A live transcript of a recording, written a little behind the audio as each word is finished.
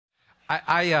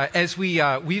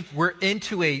We're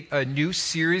into a new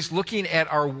series looking at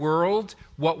our world,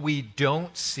 what we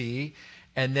don't see,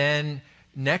 and then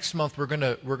next month we're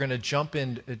gonna jump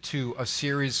into a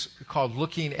series called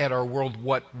 "Looking at Our World,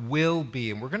 What Will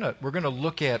Be," and we're gonna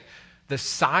look at the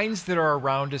signs that are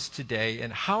around us today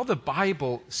and how the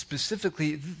Bible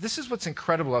specifically. This is what's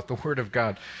incredible about the Word of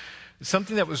God.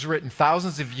 Something that was written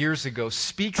thousands of years ago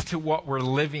speaks to what we're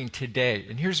living today.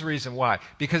 And here's the reason why.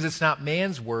 Because it's not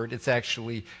man's word, it's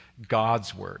actually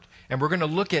God's word. And we're going to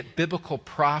look at biblical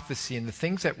prophecy and the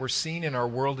things that we're seeing in our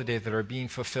world today that are being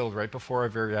fulfilled right before our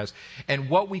very eyes, and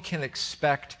what we can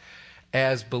expect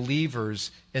as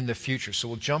believers in the future. So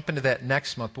we'll jump into that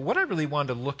next month. But what I really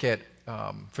wanted to look at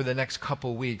for the next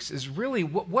couple weeks is really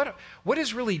what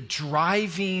is really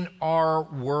driving our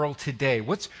world today?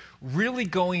 What's really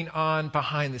going on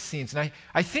behind the scenes? And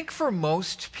I think for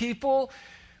most people,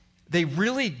 they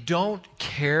really don't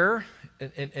care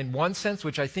in one sense,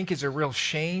 which I think is a real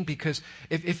shame, because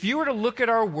if you were to look at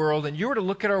our world and you were to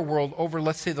look at our world over,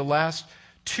 let's say, the last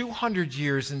 200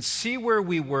 years and see where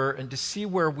we were and to see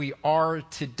where we are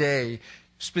today,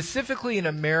 specifically in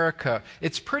America,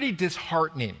 it's pretty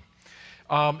disheartening.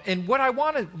 And what I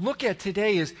want to look at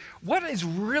today is what is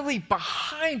really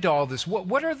behind all this.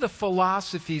 What are the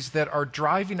philosophies that are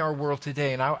driving our world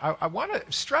today? And I want to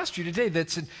stress to you today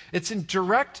that it's in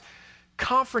direct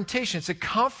confrontation. It's a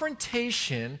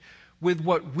confrontation with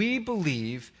what we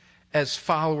believe as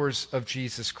followers of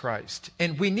Jesus Christ.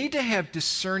 And we need to have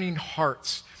discerning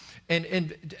hearts. And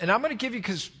I'm going to give you,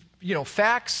 because,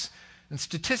 facts and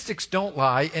statistics don't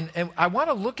lie, and I want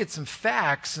to look at some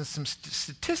facts and some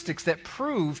statistics that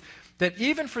prove that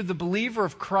even for the believer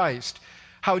of Christ,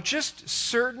 how just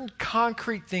certain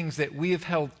concrete things that we have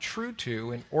held true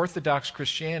to in Orthodox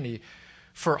Christianity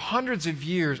for hundreds of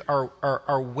years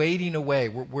are wading away.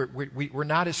 We're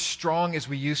not as strong as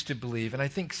we used to believe. And I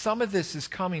think some of this is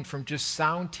coming from just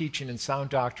sound teaching and sound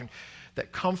doctrine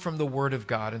that come from the Word of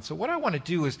God. And so what I want to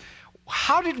do is,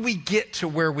 how did we get to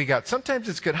where we got? Sometimes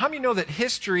it's good. How many know that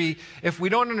history, if we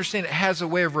don't understand it, has a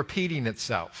way of repeating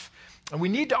itself? And we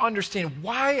need to understand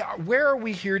where are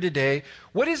we here today?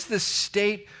 What is the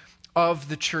state of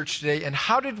the church today? And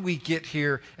how did we get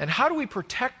here? And how do we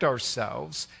protect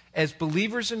ourselves as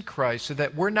believers in Christ so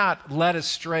that we're not led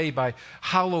astray by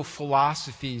hollow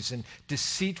philosophies and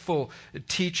deceitful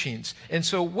teachings? And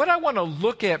so what I want to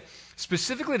look at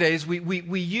specifically today is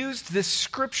we used this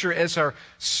scripture as our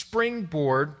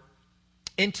springboard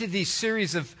into these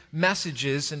series of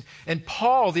messages. And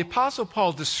Paul, the Apostle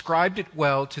Paul, described it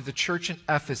well to the church in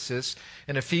Ephesus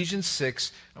in Ephesians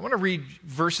 6. I want to read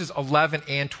verses 11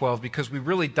 and 12 because we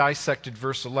really dissected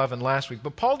verse 11 last week.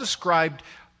 But Paul described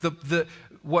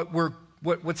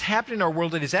what's happening in our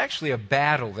world. It is actually a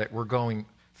battle that we're going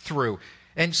through.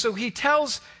 And so he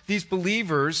tells these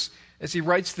believers, as he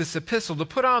writes this epistle, to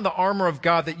put on the armor of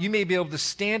God that you may be able to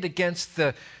stand against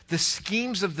the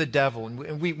schemes of the devil.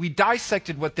 And we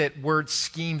dissected what that word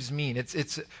schemes mean.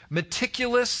 It's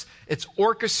meticulous, it's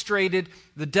orchestrated.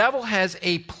 The devil has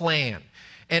a plan.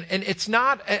 And it's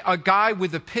not a guy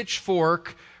with a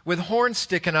pitchfork with horns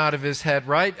sticking out of his head,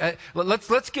 right?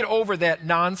 Let's get over that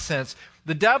nonsense.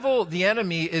 The devil, the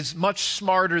enemy, is much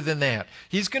smarter than that.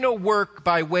 He's going to work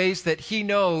by ways that he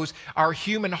knows our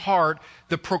human heart,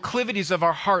 the proclivities of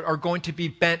our heart, are going to be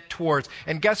bent towards.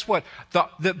 And guess what?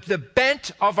 The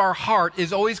bent of our heart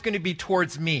is always going to be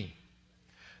towards me.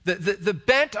 The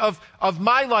bent of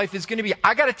my life is going to be,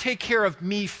 I got to take care of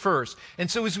me first. And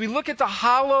so as we look at the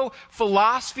hollow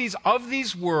philosophies of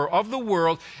the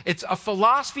world, it's a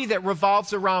philosophy that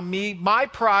revolves around me, my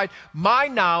pride, my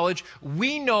knowledge.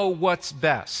 We know what's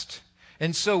best.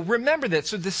 And so remember that.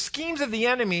 So the schemes of the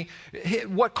enemy,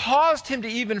 what caused him to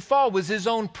even fall was his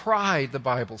own pride, the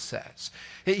Bible says.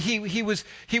 He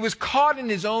was caught in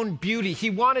his own beauty. He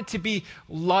wanted to be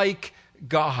like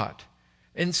God.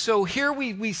 And so here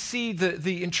we see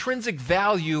the intrinsic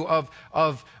value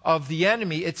of the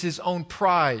enemy. It's his own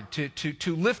pride,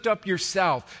 to lift up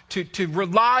yourself, to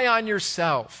rely on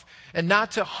yourself, and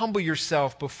not to humble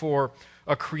yourself before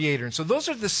a creator. And so those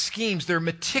are the schemes. They're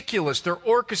meticulous. They're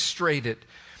orchestrated.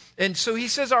 And so he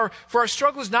says, for our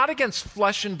struggle is not against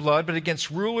flesh and blood, but against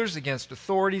rulers, against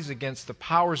authorities, against the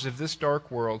powers of this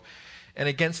dark world, and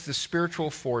against the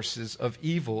spiritual forces of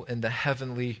evil in the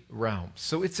heavenly realms.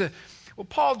 So it's what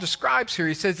Paul describes here.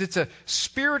 He says it's a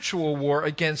spiritual war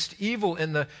against evil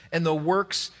in the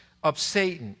works of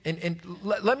Satan. And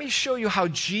let me show you how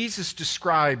Jesus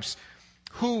describes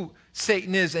who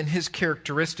Satan is and his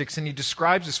characteristics. And he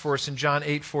describes this for us in John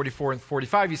 8:44 and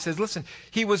 45. He says, listen,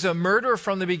 he was a murderer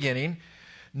from the beginning,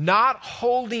 not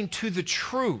holding to the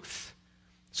truth,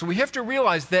 So we have to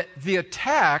realize that the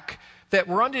attack that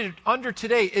we're under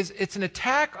today it's an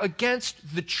attack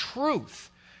against the truth.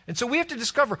 And so we have to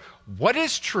discover, what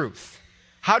is truth?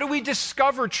 How do we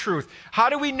discover truth? How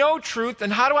do we know truth?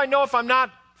 And how do I know if I'm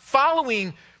not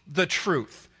following the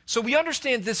truth? So we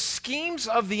understand the schemes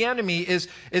of the enemy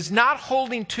is not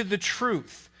holding to the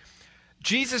truth.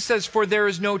 Jesus says, for there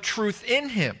is no truth in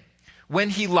him. When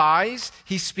he lies,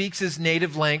 he speaks his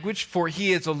native language, for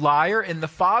he is a liar and the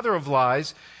father of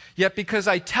lies. Yet because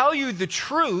I tell you the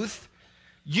truth,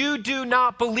 you do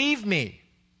not believe me.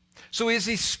 So as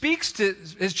Jesus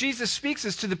speaks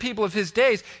this to the people of his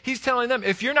days, he's telling them,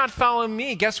 if you're not following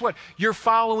me, guess what? You're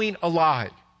following a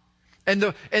lie. And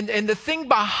the thing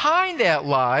behind that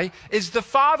lie is the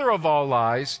father of all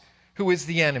lies, who is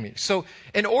the enemy. So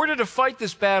in order to fight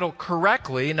this battle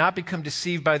correctly and not become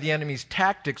deceived by the enemy's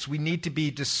tactics, we need to be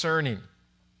discerning.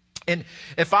 And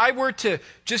if I were to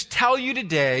just tell you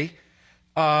today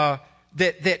that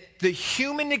the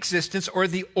human existence or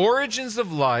the origins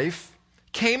of life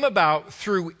came about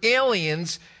through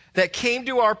aliens that came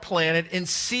to our planet and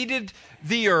seeded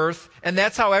the earth, and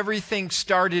that's how everything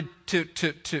started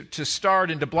to start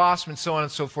and to blossom and so on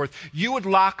and so forth, you would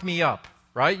lock me up,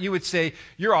 right? You would say,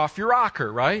 you're off your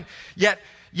rocker, right? Yet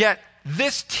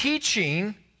this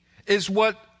teaching is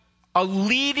what a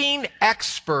leading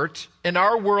expert in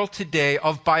our world today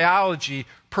of biology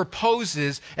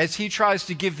proposes as he tries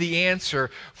to give the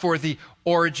answer for the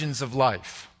origins of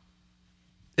life.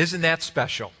 Isn't that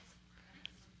special?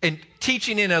 And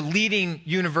teaching in a leading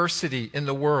university in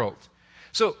the world.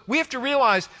 So we have to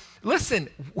realize, listen,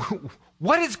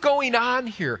 what is going on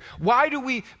here? Why do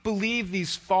we believe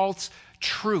these false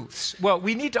truths? Well,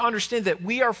 we need to understand that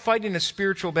we are fighting a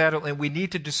spiritual battle and we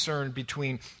need to discern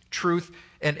between truth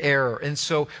and error. And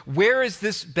so where is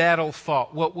this battle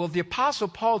fought? Well, the Apostle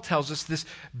Paul tells us this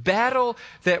battle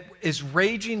that is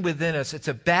raging within us, it's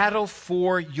a battle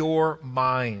for your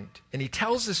mind. And he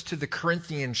tells this to the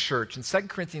Corinthian church. In 2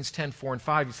 Corinthians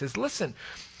 10:4-5, he says, listen,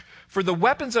 for the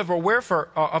weapons of our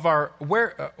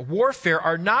warfare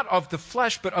are not of the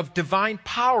flesh, but of divine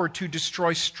power to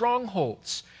destroy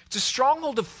strongholds. It's a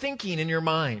stronghold of thinking in your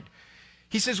mind.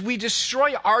 He says, we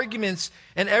destroy arguments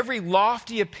and every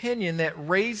lofty opinion that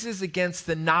raises against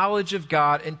the knowledge of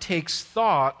God and takes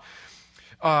thought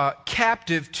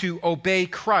captive to obey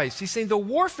Christ. He's saying the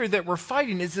warfare that we're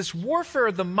fighting is this warfare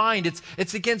of the mind.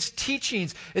 It's against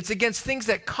teachings. It's against things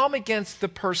that come against the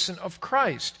person of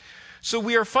Christ. So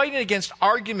we are fighting against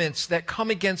arguments that come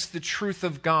against the truth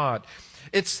of God.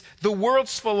 It's the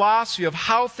world's philosophy of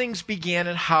how things began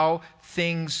and how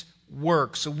things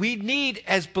work. So we need,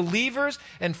 as believers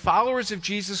and followers of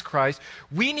Jesus Christ,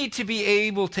 we need to be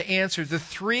able to answer the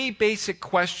three basic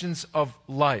questions of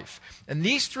life. And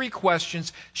these three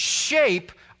questions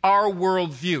shape our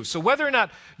worldview. So whether or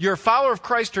not you're a follower of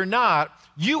Christ or not,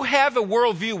 you have a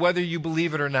worldview whether you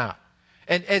believe it or not.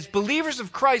 And as believers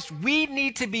of Christ, we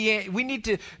need to be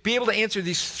able to answer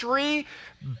these three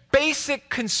basic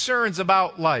concerns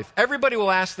about life. Everybody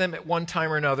will ask them at one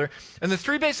time or another. And the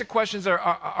three basic questions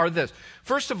are this.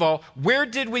 First of all, where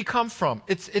did we come from?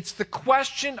 It's the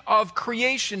question of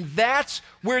creation. That's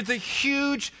where the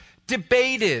huge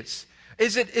debate is.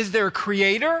 Is there a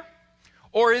creator?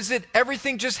 Or is it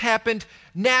everything just happened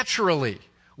naturally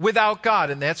without God?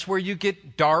 And that's where you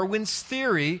get Darwin's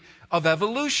theory of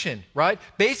evolution, right?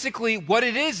 Basically, what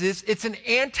it is it's an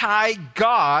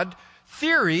anti-God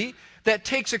theory that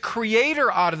takes a creator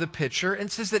out of the picture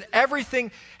and says that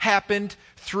everything happened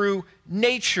through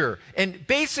nature. And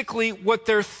basically, what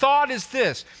their thought is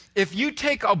this: if you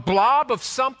take a blob of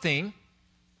something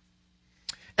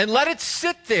and let it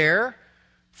sit there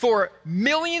for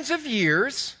millions of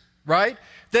years, right,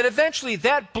 that eventually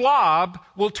that blob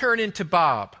will turn into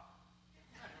Bob.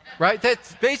 Right?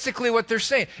 That's basically what they're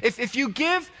saying. If you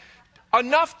give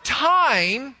enough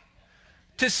time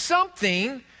to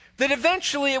something, that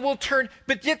eventually it will turn,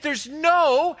 but yet there's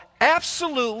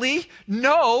absolutely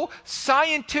no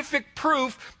scientific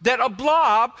proof that a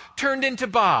blob turned into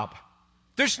Bob.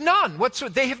 There's none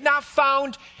whatsoever. They have not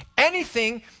found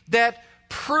anything that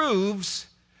proves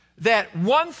that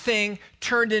one thing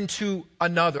turned into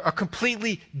another, a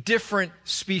completely different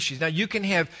species. Now, you can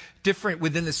have different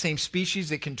within the same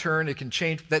species. It can turn, it can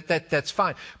change. That's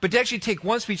fine. But to actually take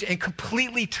one species and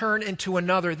completely turn into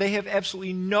another, they have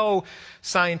absolutely no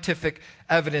scientific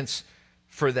evidence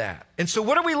for that. And so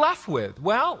what are we left with?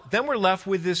 Well, then we're left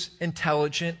with this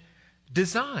intelligent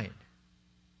design.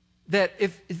 That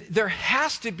if there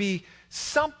has to be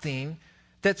something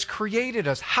that's created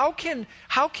us. How can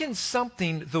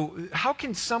something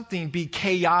be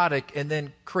chaotic and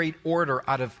then create order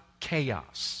out of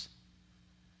chaos?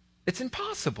 It's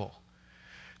impossible.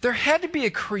 There had to be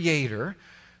a creator,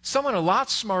 someone a lot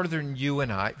smarter than you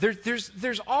and I.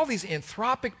 There's all these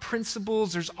anthropic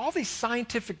principles, there's all these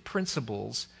scientific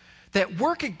principles that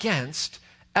work against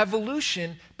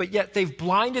evolution, but yet they've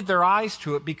blinded their eyes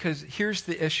to it because here's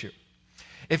the issue.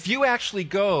 If you actually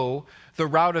go the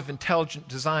route of intelligent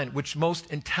design, which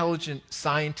most intelligent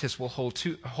scientists will hold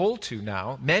to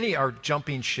now, many are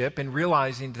jumping ship and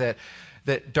realizing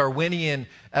that Darwinian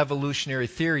evolutionary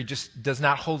theory just does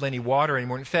not hold any water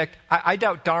anymore. In fact, I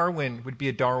doubt Darwin would be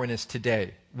a Darwinist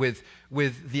today with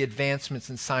the advancements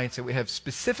in science that we have,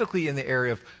 specifically in the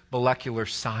area of molecular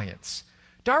science.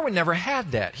 Darwin never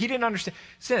had that. He didn't understand.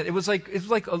 It was like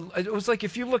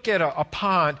if you look at a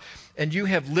pond and you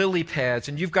have lily pads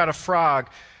and you've got a frog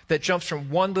that jumps from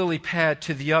one lily pad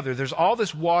to the other. There's all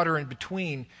this water in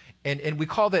between, and we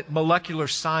call that molecular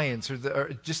science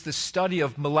or just the study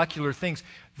of molecular things.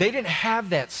 They didn't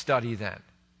have that study then.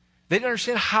 They didn't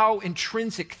understand how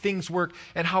intrinsic things work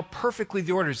and how perfectly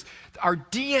the order is. Our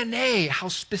DNA, how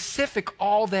specific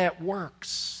all that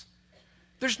works.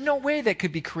 There's no way that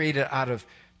could be created out of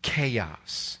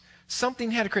chaos.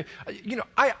 Something had to create.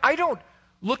 I don't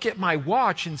look at my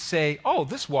watch and say, oh,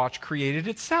 this watch created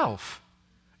itself.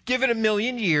 Give it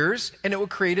 1,000,000 years and it will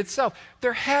create itself.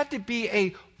 There had to be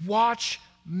a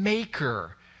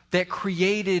watchmaker that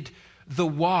created the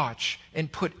watch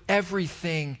and put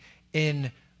everything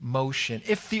in motion.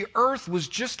 If the earth was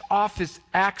just off its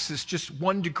axis, just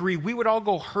 1 degree, we would all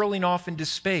go hurling off into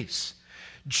space.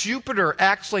 Jupiter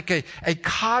acts like a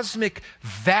cosmic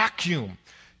vacuum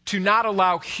to not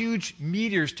allow huge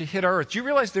meteors to hit our Earth. Do you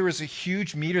realize there was a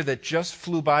huge meteor that just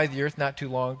flew by the Earth not too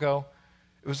long ago?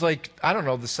 It was like, I don't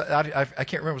know, I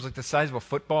can't remember, it was like the size of a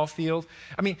football field.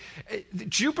 I mean,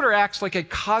 Jupiter acts like a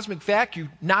cosmic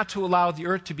vacuum not to allow the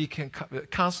Earth to be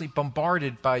constantly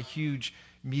bombarded by huge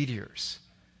meteors.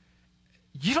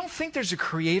 You don't think there's a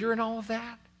creator in all of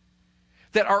that?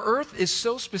 That our earth is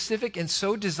so specific and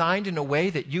so designed in a way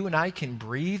that you and I can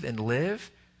breathe and live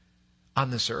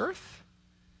on this earth?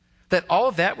 That all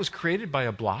of that was created by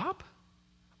a blob?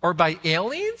 Or by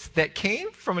aliens that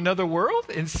came from another world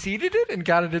and seeded it and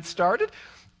got it started?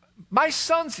 My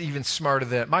son's even smarter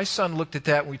than that. My son looked at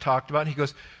that and we talked about it, and he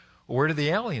goes, well, where do the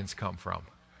aliens come from?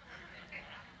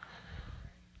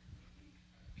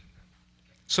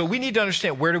 So we need to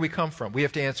understand, where do we come from? We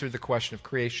have to answer the question of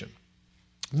creation.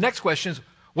 Next question is,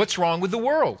 what's wrong with the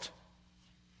world?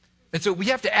 And so we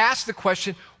have to ask the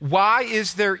question, why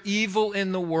is there evil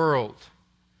in the world?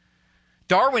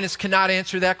 Darwinists cannot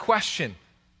answer that question.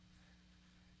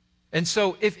 And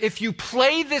so if you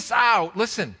play this out,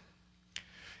 listen,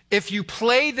 if you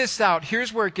play this out,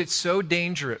 here's where it gets so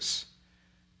dangerous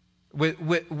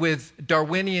with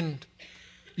Darwinian,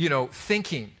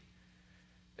 thinking,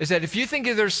 is that if you think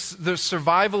there's the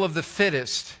survival of the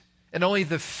fittest, and only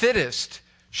the fittest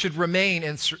should remain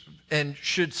and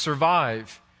should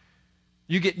survive,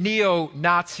 you get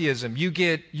neo-Nazism, you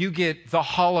get the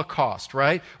Holocaust,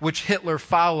 right? Which Hitler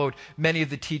followed many of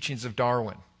the teachings of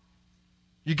Darwin.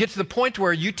 You get to the point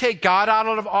where you take God out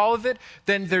of all of it,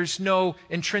 then there's no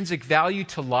intrinsic value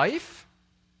to life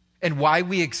and why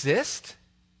we exist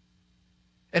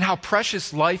and how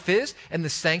precious life is and the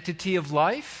sanctity of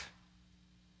life.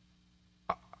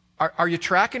 Are you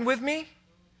tracking with me?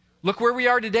 Look where we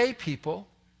are today, people.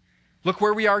 Look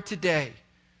where we are today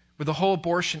with the whole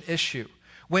abortion issue.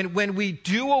 When we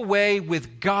do away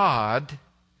with God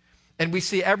and we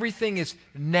see everything is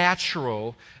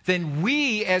natural, then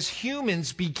we as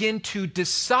humans begin to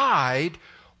decide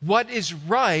what is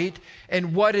right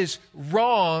and what is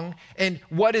wrong and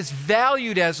what is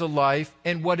valued as a life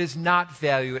and what is not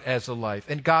valued as a life.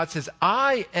 And God says,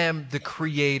 I am the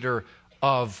creator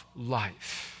of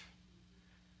life.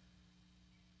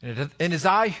 And it is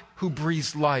I who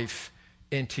breathes life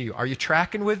into you. Are you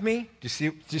tracking with me?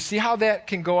 Do you see how that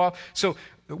can go off? So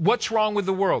what's wrong with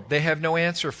the world? They have no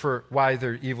answer for why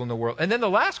they're evil in the world. And then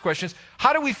the last question is,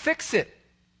 how do we fix it?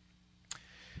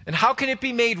 And how can it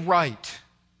be made right?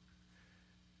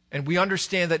 And we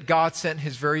understand that God sent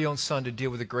his very own son to deal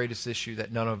with the greatest issue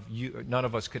that none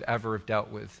of us could ever have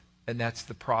dealt with, and that's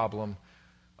the problem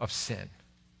of sin.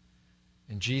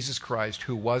 And Jesus Christ,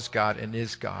 who was God and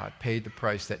is God, paid the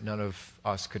price that none of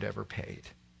us could ever pay.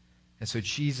 And so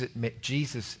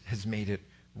Jesus has made it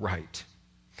right.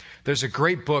 There's a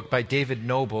great book by David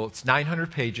Noble. It's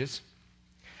 900 pages.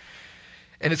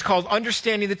 And it's called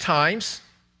Understanding the Times.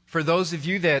 For those of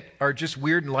you that are just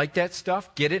weird and like that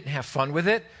stuff, get it and have fun with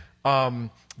it.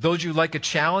 Those of you who like a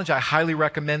challenge, I highly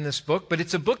recommend this book. But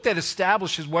it's a book that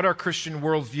establishes what our Christian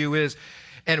worldview is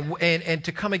and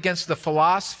to come against the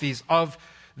philosophies of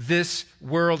this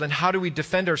world and how do we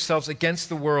defend ourselves against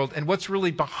the world and what's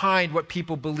really behind what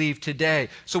people believe today.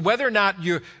 So whether or not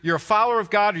you're a follower of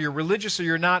God or you're religious or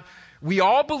you're not, we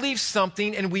all believe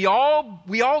something, and we all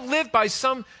live by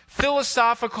some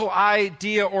philosophical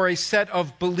idea or a set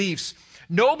of beliefs.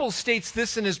 Noble states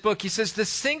this in his book. He says, the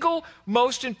single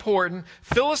most important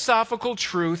philosophical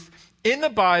truth in the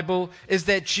Bible is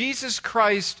that Jesus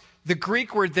Christ, the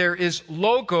Greek word there is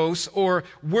logos, or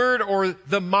word, or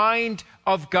the mind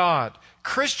of God.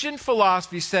 Christian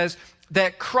philosophy says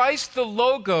that Christ the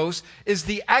Logos is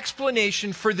the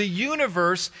explanation for the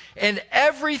universe and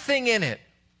everything in it.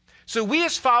 So we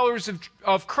as followers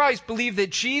of Christ believe that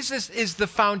Jesus is the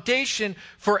foundation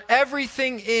for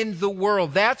everything in the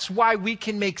world. That's why we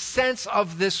can make sense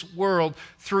of this world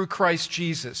through Christ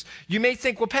Jesus. You may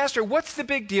think, well, Pastor, what's the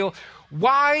big deal?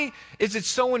 Why is it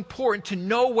so important to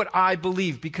know what I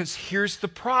believe? Because here's the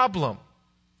problem.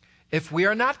 If we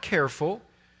are not careful,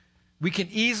 we can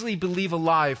easily believe a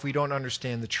lie if we don't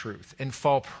understand the truth and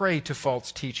fall prey to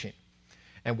false teaching.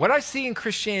 And what I see in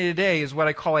Christianity today is what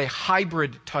I call a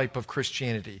hybrid type of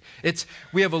Christianity.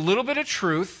 We have a little bit of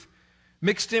truth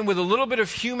mixed in with a little bit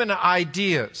of human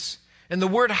ideas. And the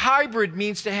word hybrid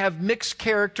means to have mixed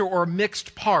character or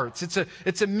mixed parts.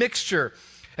 It's a mixture.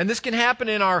 And this can happen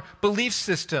in our belief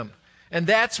system. And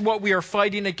that's what we are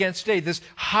fighting against today, this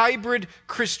hybrid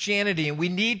Christianity. And we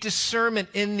need discernment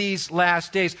in these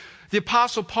last days. The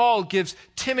Apostle Paul gives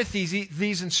Timothy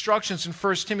these instructions in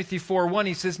 1 Timothy 4:1.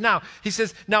 He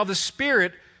says, now the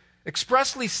Spirit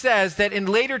expressly says that in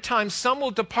later times some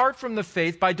will depart from the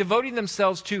faith by devoting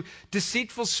themselves to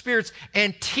deceitful spirits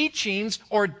and teachings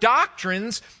or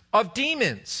doctrines of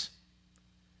demons.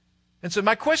 And so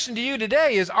my question to you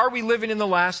today is, are we living in the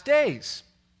last days?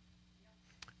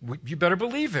 You better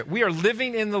believe it. We are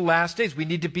living in the last days. We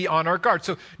need to be on our guard.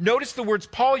 So notice the words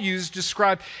Paul used to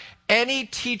describe any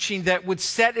teaching that would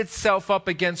set itself up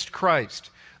against Christ.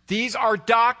 These are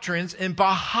doctrines, and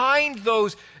behind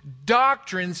those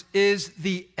doctrines is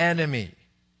the enemy.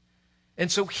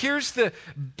 And so here's the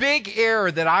big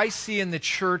error that I see in the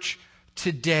church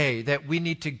today that we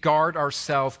need to guard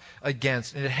ourselves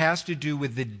against, and it has to do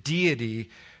with the deity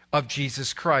of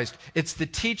Jesus Christ. It's the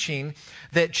teaching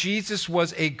that Jesus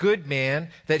was a good man,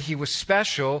 that he was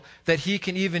special, that he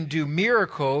can even do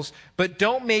miracles, but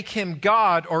don't make him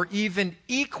God or even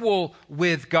equal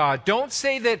with God. Don't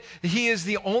say that he is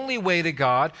the only way to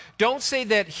God. Don't say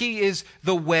that he is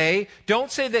the way.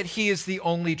 Don't say that he is the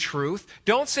only truth.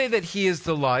 Don't say that he is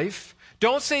the life.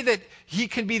 Don't say that he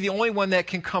can be the only one that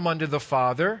can come unto the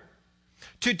Father.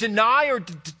 To deny or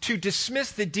to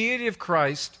dismiss the deity of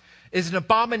Christ is an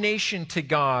abomination to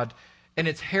God, and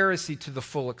it's heresy to the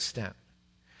full extent.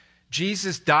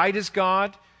 Jesus died as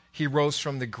God. He rose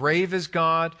from the grave as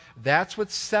God. That's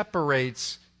what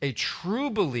separates a true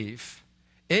belief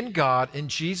in God, in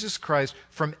Jesus Christ,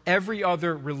 from every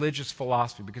other religious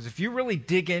philosophy. Because if you really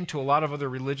dig into a lot of other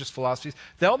religious philosophies,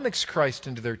 they'll mix Christ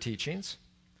into their teachings.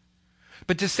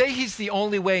 But to say he's the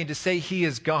only way and to say he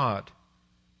is God,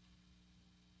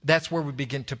 that's where we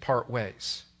begin to part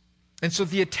ways. And so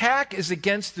the attack is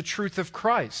against the truth of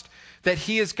Christ, that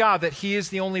he is God, that he is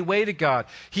the only way to God.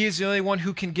 He is the only one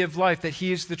who can give life, that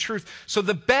he is the truth. So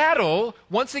the battle,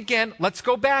 once again, let's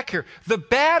go back here. The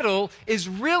battle is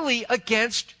really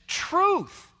against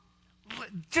truth.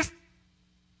 Just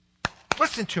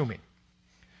listen to me.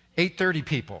 8:30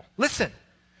 people, listen.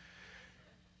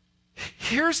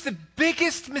 Here's the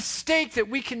biggest mistake that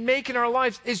we can make in our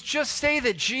lives is just say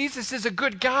that Jesus is a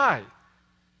good guy.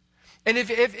 And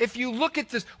if you look at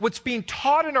this, what's being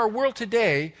taught in our world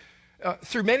today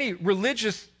through many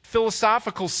religious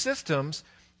philosophical systems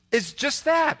is just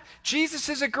that. Jesus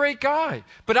is a great guy,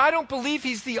 but I don't believe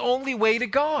he's the only way to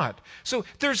God. So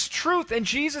there's truth, and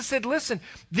Jesus said, listen,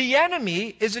 the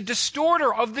enemy is a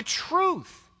distorter of the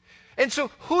truth. And so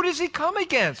who does he come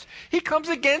against? He comes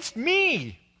against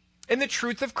me and the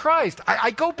truth of Christ.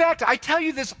 I go back to, I tell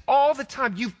you this all the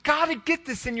time. You've got to get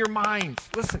this in your minds.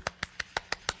 Listen.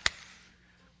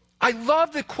 I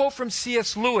love the quote from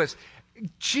C.S. Lewis.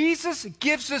 Jesus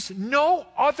gives us no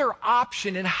other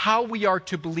option in how we are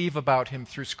to believe about him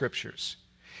through scriptures.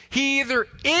 He either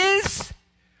is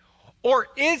or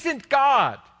isn't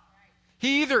God.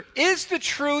 He either is the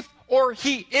truth or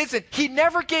he isn't. He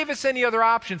never gave us any other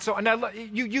option. So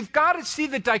you've got to see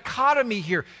the dichotomy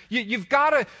here. You've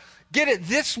got to get it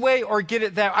this way or get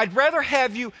it that way. I'd rather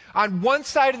have you on one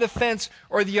side of the fence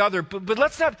or the other, but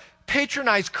let's not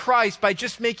patronize Christ by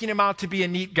just making him out to be a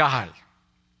neat guy.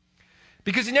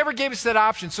 Because he never gave us that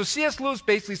option. So C.S. Lewis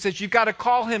basically says you've got to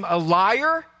call him a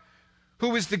liar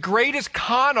who was the greatest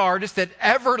con artist that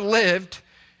ever lived,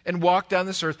 and walked on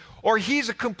this earth, or he's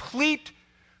a complete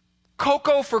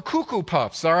Cocoa for Cuckoo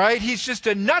Puffs, all right? He's just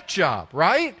a nut job,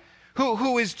 right?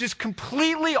 Who is just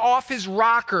completely off his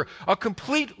rocker, a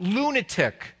complete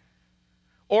lunatic,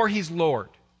 or he's Lord.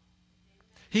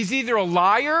 He's either a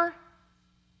liar,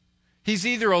 he's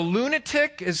either a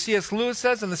lunatic, as C.S. Lewis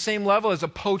says, on the same level as a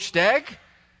poached egg,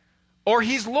 or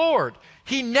he's Lord.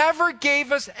 He never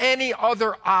gave us any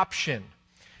other option.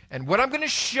 And what I'm going to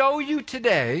show you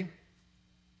today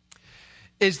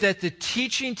is that the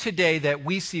teaching today that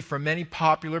we see from many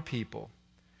popular people,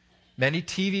 many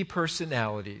TV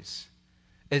personalities,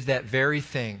 is that very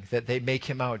thing, that they make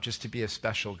him out just to be a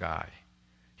special guy.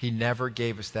 He never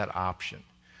gave us that option.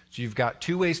 So you've got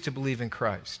two ways to believe in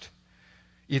Christ.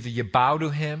 Either you bow to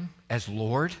him as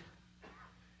Lord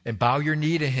and bow your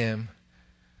knee to him,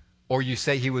 or you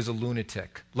say he was a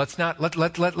lunatic. Let's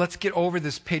get over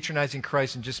this patronizing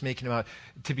Christ and just making him out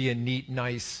to be a neat,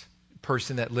 nice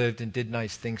person that lived and did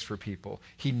nice things for people.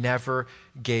 He never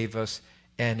gave us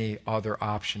any other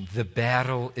option. The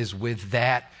battle is with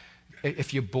that.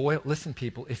 If you boil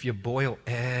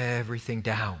everything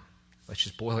down, let's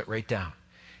just boil it right down.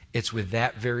 It's with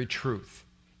that very truth.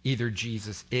 Either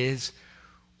Jesus is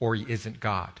or he isn't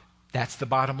God. That's the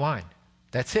bottom line.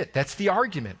 That's it. That's the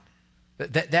argument.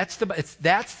 That's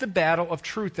the battle of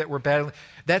truth that we're battling.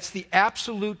 That's the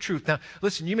absolute truth. Now,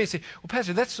 listen, you may say, well,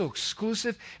 Pastor, that's so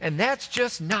exclusive, and that's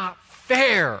just not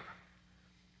fair.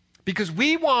 Because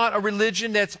we want a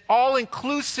religion that's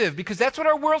all-inclusive, because that's what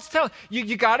our world's telling.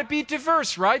 You got to be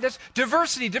diverse, right? That's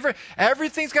diversity.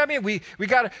 Everything's got to be. We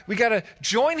got to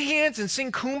join hands and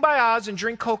sing Kumbayas and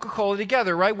drink Coca-Cola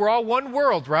together, right? We're all one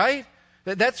world, right?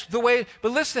 That's the way.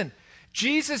 But listen,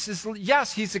 Jesus is,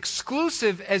 yes, he's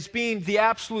exclusive as being the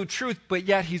absolute truth, but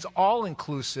yet he's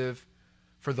all-inclusive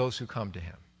for those who come to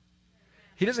him.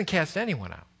 He doesn't cast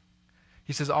anyone out.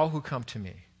 He says, all who come to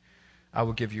me, I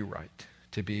will give you right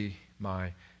to be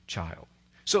my child.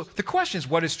 So the question is,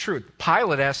 what is truth?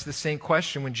 Pilate asked the same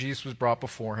question when Jesus was brought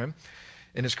before him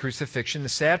in his crucifixion. The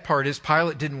sad part is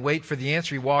Pilate didn't wait for the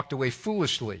answer. He walked away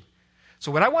foolishly.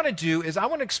 So what I want to do is I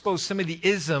want to expose some of the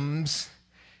isms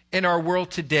in our world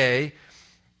today,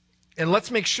 and let's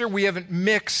make sure we haven't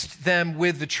mixed them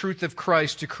with the truth of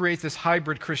Christ to create this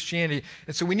hybrid Christianity.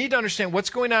 And so we need to understand what's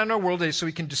going on in our world today so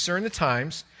we can discern the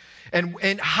times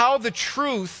and how the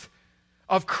truth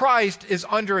of Christ is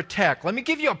under attack. Let me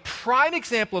give you a prime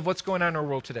example of what's going on in our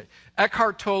world today.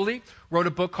 Eckhart Tolle wrote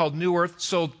a book called New Earth,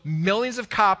 sold millions of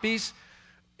copies.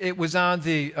 It was on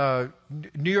the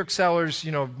New York Times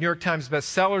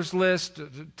bestsellers list,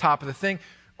 top of the thing.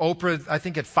 Oprah, I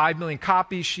think, had 5 million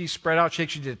copies. She spread out. She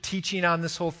actually did a teaching on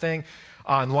this whole thing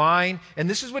online. And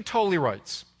this is what Tolle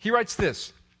writes. He writes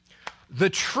this: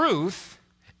 the truth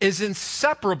is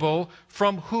inseparable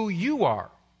from who you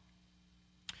are.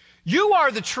 You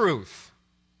are the truth.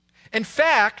 In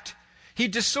fact, he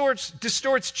distorts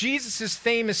Jesus'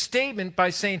 famous statement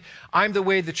by saying, I'm the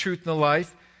way, the truth, and the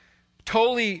life.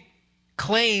 Tolle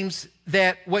claims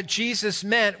that what Jesus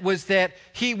meant was that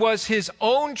he was his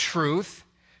own truth,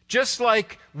 just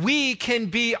like we can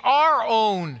be our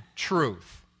own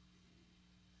truth.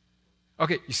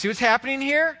 Okay, you see what's happening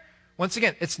here? Once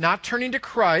again, it's not turning to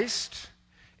Christ,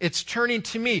 it's turning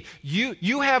to me.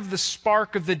 You have the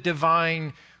spark of the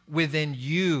divine within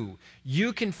you.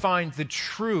 You can find the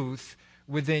truth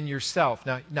within yourself.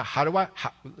 Now how do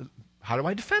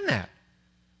I defend that?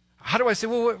 How do I say,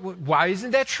 well, why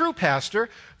isn't that true, Pastor?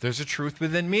 There's a truth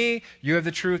within me. You have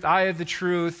the truth. I have the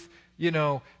truth.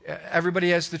 Everybody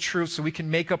has the truth, so we can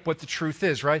make up what the truth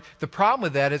is, right? The problem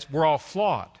with that is we're all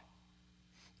flawed.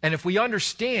 And if we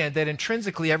understand that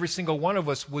intrinsically every single one of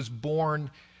us was born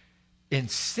in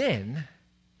sin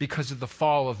because of the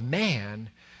fall of man,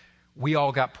 we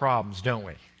all got problems, don't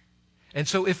we? And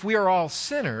so if we are all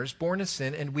sinners, born in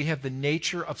sin, and we have the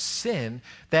nature of sin,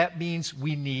 that means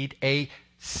we need a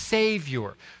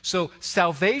Savior. So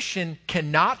salvation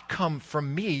cannot come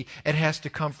from me. It has to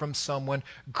come from someone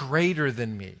greater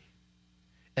than me.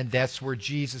 And that's where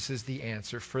Jesus is the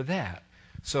answer for that.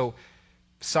 So,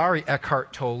 sorry,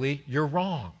 Eckhart Tolle, you're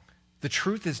wrong. The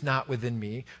truth is not within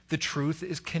me. The truth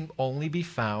can only be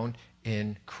found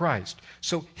in Christ.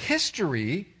 So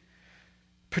history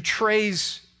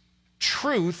portrays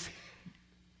truth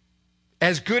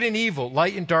as good and evil,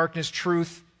 light and darkness,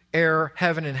 truth, error,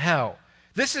 heaven and hell.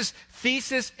 This is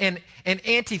thesis and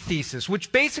antithesis,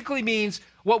 which basically means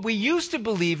what we used to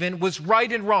believe in was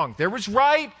right and wrong. There was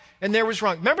right and there was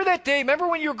wrong. Remember that day? Remember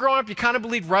when you were growing up, you kind of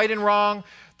believed right and wrong?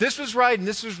 This was right and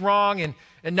this was wrong, and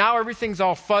now everything's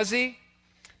all fuzzy?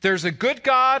 There's a good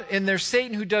God and there's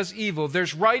Satan who does evil.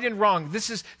 There's right and wrong. This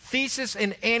is thesis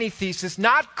and antithesis,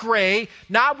 not gray,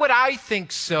 not what I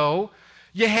think so.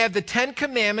 You have the 10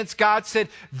 Commandments. God said,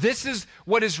 this is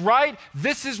what is right,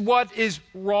 this is what is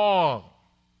wrong.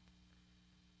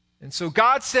 And so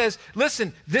God says,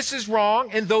 listen, this is wrong,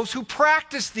 and those who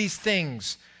practice these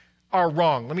things are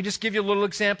wrong. Let me just give you a little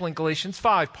example. In Galatians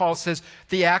 5, Paul says,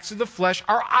 the acts of the flesh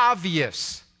are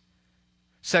obvious.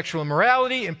 Sexual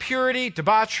immorality, impurity,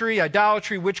 debauchery,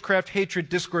 idolatry, witchcraft, hatred,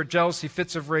 discord, jealousy,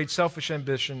 fits of rage, selfish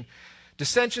ambition,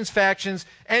 dissensions, factions,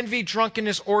 envy,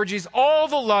 drunkenness, orgies, all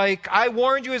the like. I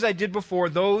warned you as I did before,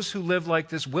 those who live like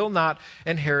this will not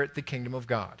inherit the kingdom of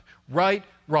God. Right,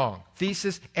 wrong.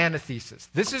 Thesis, antithesis.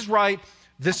 This is right,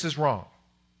 this is wrong.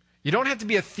 You don't have to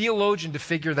be a theologian to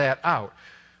figure that out.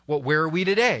 Well, where are we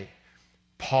today?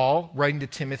 Paul, writing to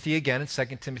Timothy again in 2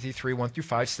 Timothy 3, 1 through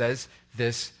 5, says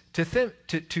this to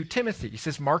Timothy. He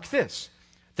says, mark this.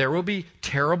 There will be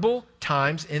terrible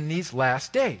times in these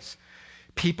last days.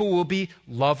 People will be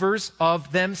lovers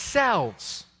of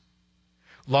themselves,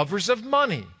 lovers of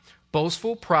money,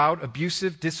 boastful, proud,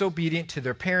 abusive, disobedient to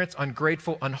their parents,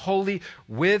 ungrateful, unholy,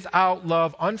 without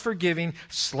love, unforgiving,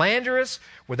 slanderous,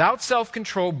 without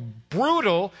self-control,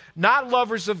 brutal, not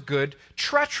lovers of good,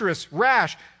 treacherous,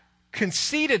 rash,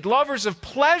 conceited, lovers of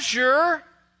pleasure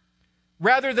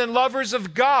rather than lovers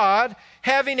of God,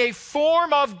 having a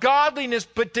form of godliness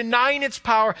but denying its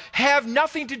power. Have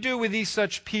nothing to do with these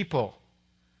such people.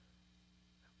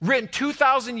 Written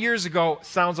 2,000 years ago,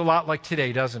 sounds a lot like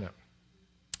today, doesn't it?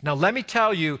 Now, let me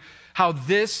tell you how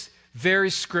this very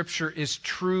scripture is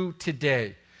true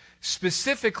today.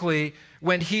 Specifically,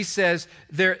 when he says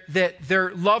that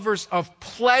they're lovers of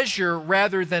pleasure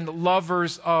rather than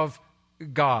lovers of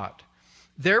God.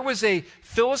 There was a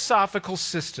philosophical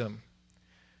system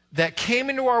that came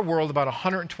into our world about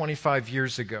 125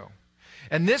 years ago.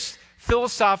 And this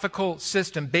philosophical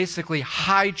system basically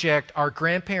hijacked our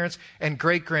grandparents and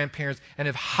great-grandparents and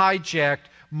have hijacked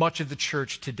much of the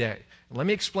church today. Let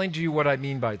me explain to you what I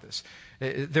mean by this.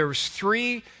 There was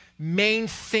three main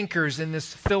thinkers in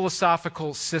this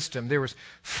philosophical system. There was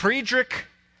Friedrich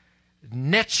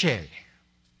Nietzsche,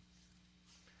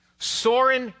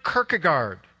 Soren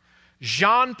Kierkegaard,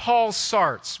 Jean-Paul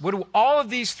Sartre. What do all of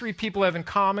these three people have in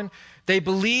common? They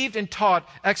believed and taught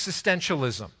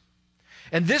existentialism.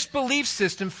 And this belief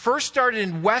system first started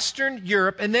in Western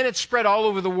Europe, and then it spread all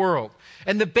over the world.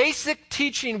 And the basic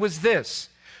teaching was this: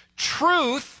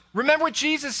 truth, remember what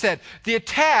Jesus said, the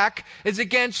attack is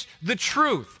against the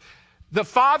truth. The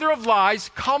father of lies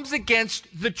comes against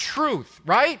the truth,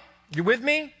 right? You with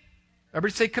me?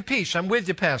 Everybody say capiche. I'm with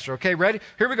you, Pastor. Okay, ready?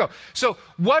 Here we go. So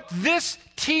what this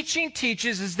teaching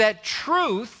teaches is that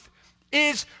truth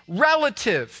is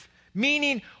relative,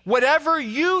 meaning whatever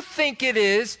you think it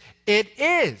is,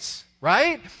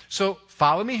 right? So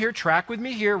follow me here, track with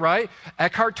me here, right?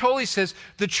 Eckhart Tolle says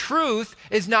the truth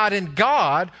is not in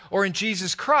God or in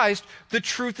Jesus Christ. The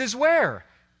truth is where?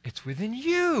 It's within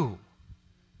you.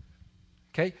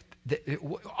 Okay?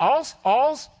 All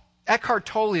Eckhart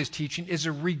Tolle is teaching is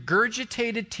a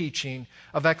regurgitated teaching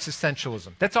of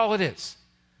existentialism. That's all it is.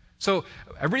 So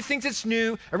everybody thinks it's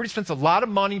new. Everybody spends a lot of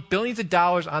money, billions of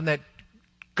dollars on that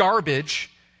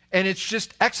garbage, and it's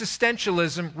just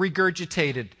existentialism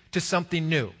regurgitated to something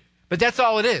new. But that's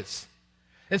all it is.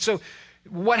 And so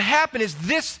what happened is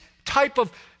this type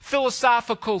of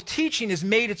philosophical teaching has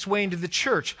made its way into the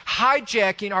church,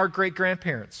 hijacking our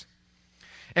great-grandparents.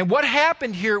 And what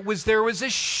happened here was there was a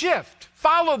shift,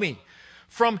 follow me,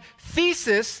 from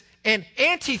thesis and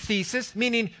antithesis,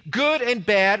 meaning good and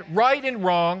bad, right and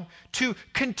wrong, to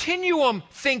continuum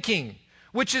thinking,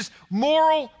 which is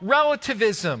moral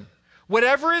relativism.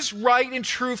 Whatever is right and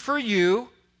true for you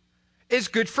is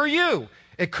good for you.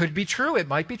 It could be true. It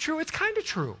might be true. It's kind of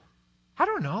true. I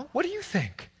don't know. What do you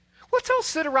think? Let's all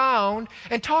sit around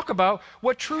and talk about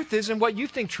what truth is and what you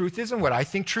think truth is and what I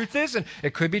think truth is. And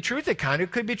it could be truth. It kind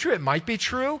of could be true. It might be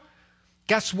true.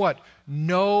 Guess what?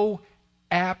 No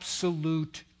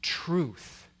absolute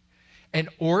truth. In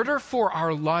order for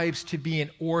our lives to be in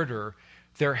order,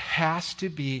 there has to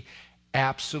be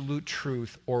absolute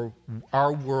truth, or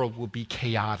our world will be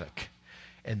chaotic.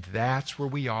 And that's where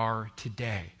we are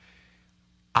today.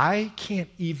 I can't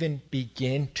even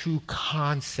begin to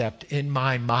concept in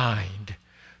my mind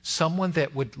someone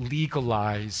that would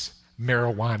legalize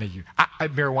marijuana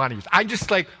use. I'm just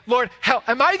like, Lord, hell,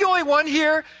 am I the only one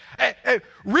here?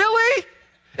 Really?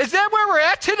 Is that where we're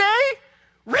at today?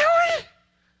 Really?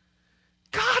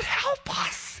 God, help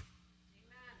us.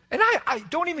 And I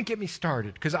don't even get me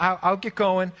started, because I'll get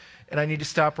going, and I need to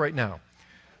stop right now.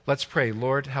 Let's pray.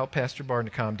 Lord, help Pastor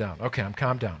Barton to calm down. Okay, I'm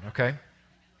calmed down, okay?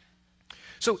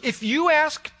 So if you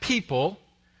ask people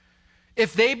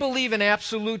if they believe in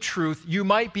absolute truth, you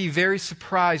might be very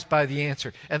surprised by the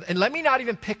answer. And let me not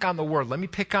even pick on the world. Let me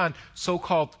pick on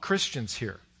so-called Christians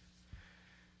here.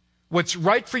 What's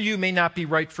right for you may not be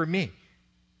right for me.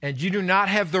 And you do not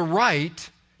have the right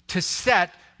to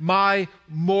set my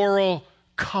moral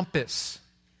compass.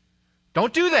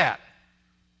 Don't do that.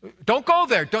 Don't go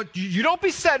there. You don't be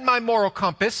setting my moral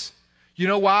compass. You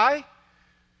know why?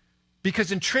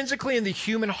 Because intrinsically in the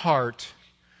human heart,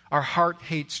 our heart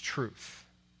hates truth.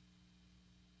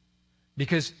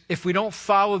 Because if we don't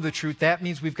follow the truth, that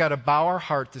means we've got to bow our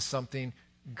heart to something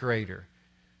greater.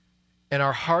 And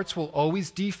our hearts will always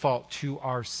default to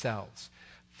ourselves.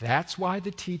 That's why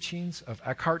the teachings of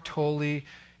Eckhart Tolle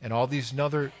and all these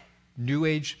other New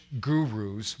Age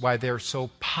gurus, why they're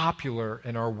so popular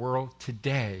in our world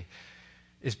today,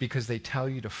 is because they tell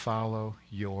you to follow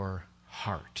your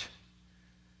heart.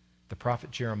 The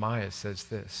prophet Jeremiah says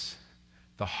this: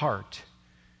 the heart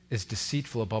is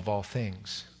deceitful above all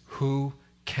things. Who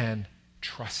can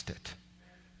trust it?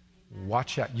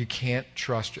 Watch out. You can't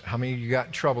trust. How many of you got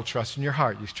in trouble trusting your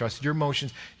heart? You trusted your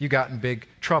emotions. You got in big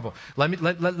trouble. Let me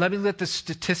let the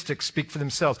statistics speak for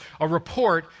themselves. A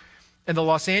report in the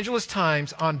Los Angeles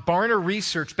Times on Barna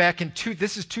Research back in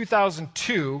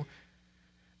 2002,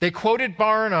 they quoted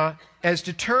Barna as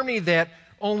determining that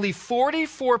only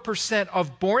 44%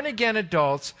 of born-again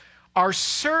adults are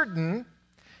certain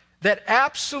that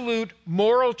absolute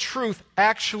moral truth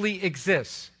actually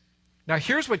exists. Now,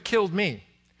 here's what killed me.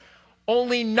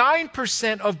 Only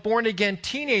 9% of born-again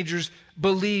teenagers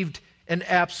believed in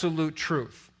absolute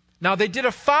truth. Now, they did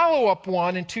a follow-up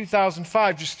one in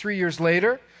 2005, just 3 years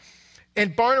later,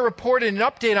 and Barna reported an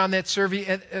update on that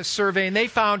survey, and they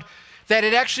found that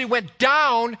it actually went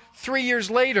down 3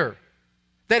 years later.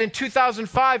 That in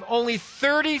 2005, only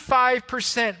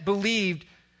 35% believed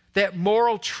that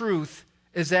moral truth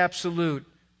is absolute,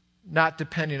 not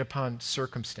depending upon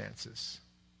circumstances.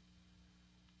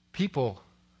 People,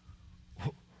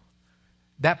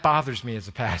 that bothers me as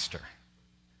a pastor.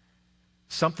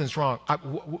 Something's wrong.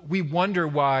 We wonder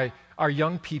why our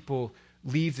young people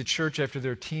leave the church after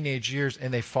their teenage years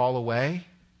and they fall away.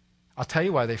 I'll tell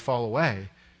you why they fall away.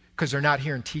 Because they're not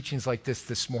hearing teachings like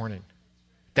this morning.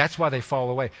 That's why they fall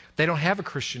away. They don't have a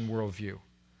Christian worldview.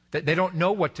 They don't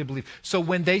know what to believe. So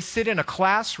when they sit in a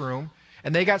classroom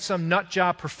and they got some nut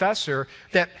job professor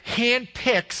that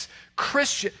handpicks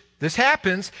Christian, this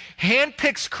happens,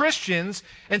 handpicks Christians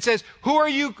and says, who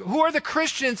are the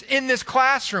Christians in this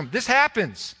classroom? This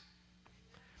happens.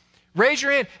 Raise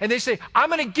your hand. And they say, I'm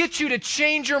going to get you to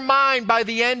change your mind by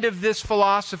the end of this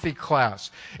philosophy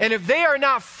class. And if they are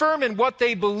not firm in what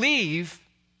they believe,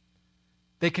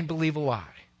 they can believe a lie.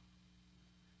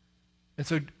 And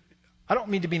so I don't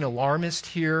mean to be an alarmist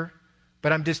here,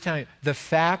 but I'm just telling you, the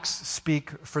facts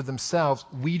speak for themselves.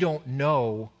 We don't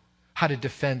know how to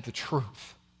defend the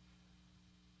truth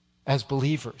as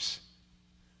believers.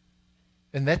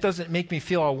 And that doesn't make me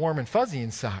feel all warm and fuzzy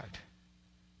inside.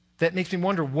 That makes me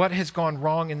wonder what has gone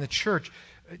wrong in the church.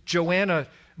 Joanna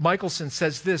Michelson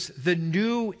says this: the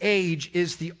new age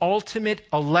is the ultimate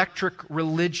electric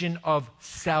religion of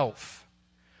self.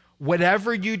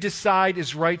 Whatever you decide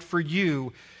is right for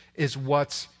you is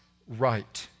what's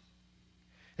right.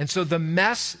 And so the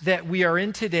mess that we are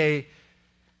in today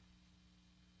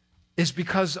is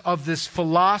because of this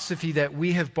philosophy that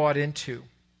we have bought into.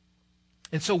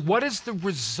 And so what is the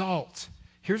result?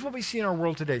 Here's what we see in our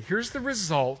world today. Here's the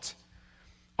result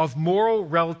of moral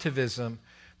relativism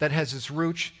that has its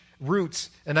roots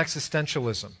in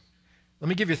existentialism. Let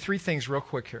me give you three things real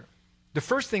quick here. The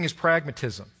first thing is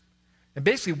pragmatism. And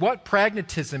basically what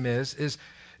pragmatism is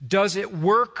does it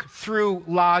work through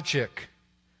logic,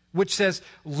 which says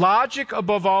logic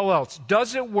above all else?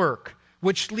 Does it work?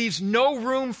 Which leaves no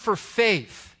room for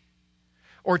faith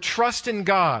or trust in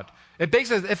God. It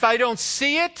basically says, if I don't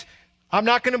see it, I'm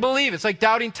not going to believe it. It's like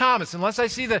doubting Thomas. Unless I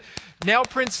see the nail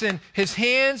prints in his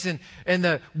hands and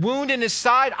the wound in his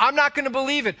side, I'm not going to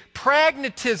believe it.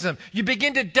 Pragmatism. You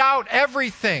begin to doubt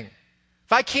everything.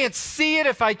 If I can't see it,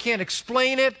 if I can't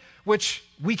explain it, which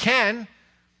we can,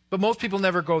 but most people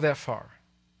never go that far.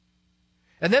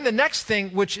 And then the next thing,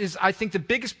 which is, I think, the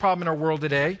biggest problem in our world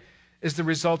today, is the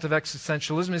result of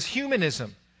existentialism, is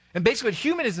humanism. And basically what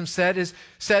humanism says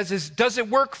is, does it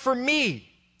work for me?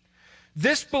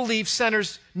 This belief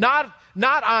centers not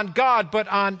on God, but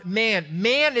on man.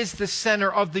 Man is the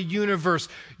center of the universe.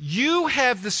 You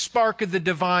have the spark of the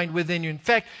divine within you. In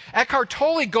fact, Eckhart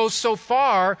Tolle goes so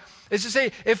far as to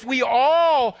say, if we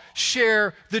all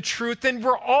share the truth, then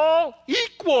we're all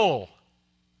equal.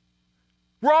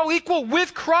 We're all equal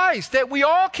with Christ, that we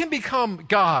all can become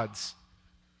gods.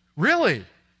 Really?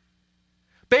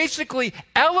 Basically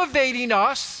elevating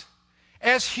us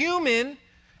as humans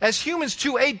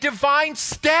to a divine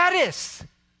status.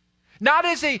 Not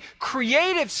as a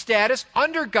creative status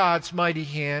under God's mighty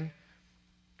hand,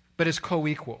 but as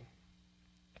co-equal.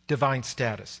 Divine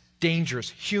status.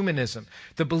 Dangerous. Humanism.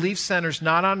 The belief centers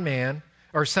on man,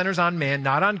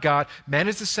 not on God. Man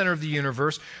is the center of the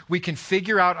universe. We can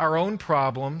figure out our own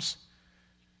problems.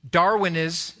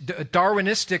 Darwinistic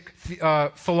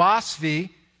philosophy,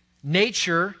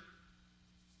 nature,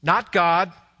 not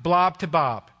God, blob to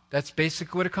bob. That's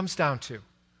basically what it comes down to.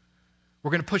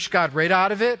 We're going to push God right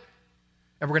out of it,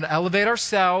 and we're going to elevate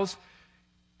ourselves,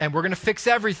 and we're going to fix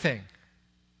everything.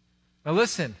 Now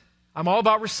listen, I'm all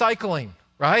about recycling,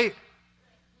 right?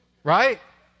 Right?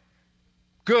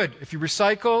 Good. If you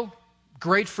recycle,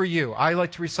 great for you. I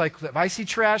like to recycle. If I see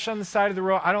trash on the side of the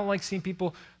road, I don't like seeing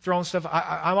people throwing stuff.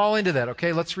 I'm all into that,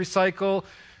 okay? Let's recycle.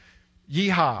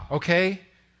 Yeehaw, okay?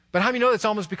 But how many know that's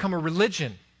almost become a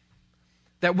religion?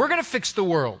 That we're going to fix the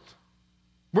world.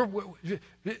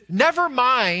 Never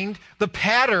mind the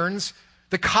patterns,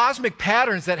 the cosmic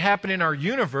patterns that happen in our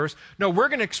universe. No, we're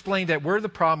going to explain that we're the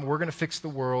problem. We're going to fix the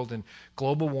world and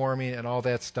global warming and all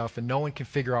that stuff, and no one can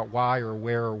figure out why or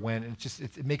where or when. And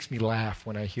it makes me laugh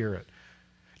when I hear it.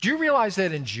 Do you realize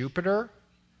that in Jupiter,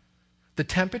 the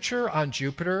temperature on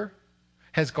Jupiter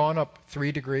has gone up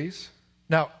 3 degrees?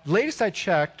 Now, latest I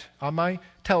checked on my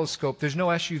telescope, there's no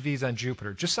SUVs on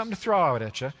Jupiter. Just something to throw out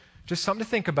at you. Just something to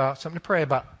think about, something to pray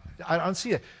about. I don't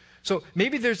see it. So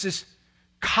maybe there's this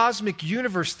cosmic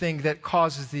universe thing that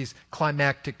causes these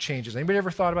climactic changes. Anybody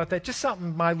ever thought about that? Just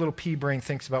something my little pea brain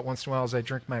thinks about once in a while as I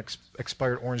drink my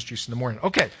expired orange juice in the morning.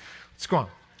 Okay, let's go on.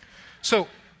 So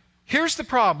here's the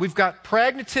problem. We've got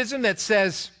pragmatism that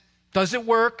says, does it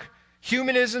work?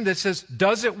 Humanism that says,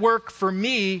 does it work for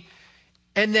me?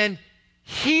 And then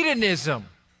hedonism.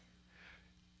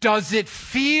 Does it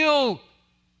feel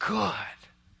good?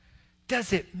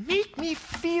 Does it make me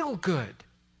feel good?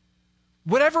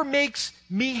 Whatever makes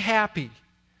me happy.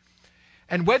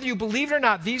 And whether you believe it or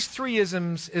not, these 3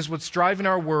 isms is what's driving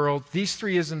our world. These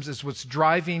 3 isms is what's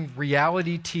driving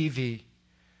reality TV.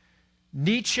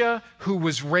 Nietzsche, who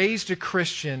was raised a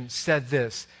Christian, said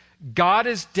this: God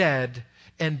is dead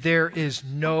and there is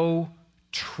no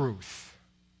truth.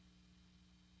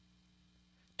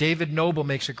 David Noble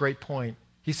makes a great point.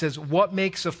 He says, what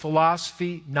makes a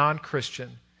philosophy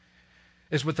non-Christian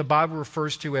is what the Bible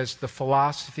refers to as the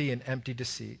philosophy and empty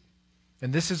deceit.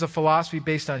 And this is a philosophy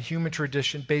based on human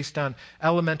tradition, based on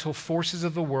elemental forces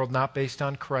of the world, not based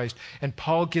on Christ. And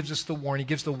Paul gives us the warning. He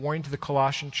gives the warning to the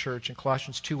Colossian church in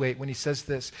Colossians 2:8 when he says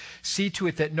this: see to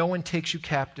it that no one takes you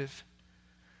captive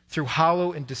through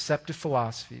hollow and deceptive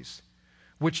philosophies,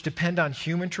 which depend on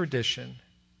human tradition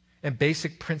and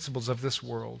basic principles of this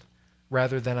world,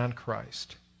 rather than on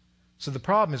Christ. So the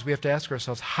problem is we have to ask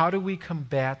ourselves, how do we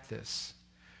combat this?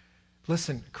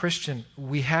 Listen, Christian,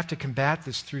 we have to combat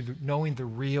this through knowing the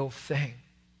real thing.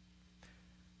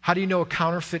 How do you know a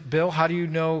counterfeit bill? How do you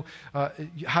know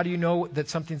that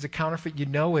something's a counterfeit? You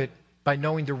know it by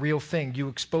knowing the real thing. You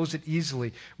expose it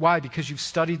easily. Why? Because you've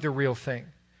studied the real thing.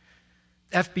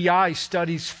 FBI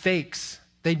studies fakes.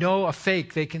 They know a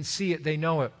fake. They can see it. They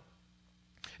know it.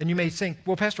 And you may think,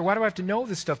 well, Pastor, why do I have to know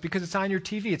this stuff? Because it's on your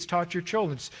TV. It's taught to your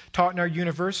children. It's taught in our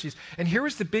universities. And here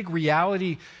is the big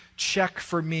reality check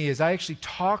for me is I actually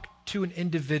talked to an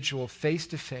individual face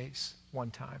to face one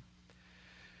time.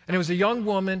 And it was a young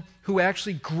woman who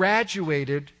actually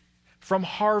graduated from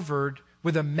Harvard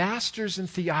with a master's in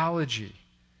theology.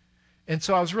 And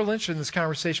so I was real interested in this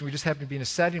conversation. We just happened to be in a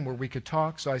setting where we could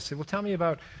talk. So I said, well, tell me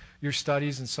about your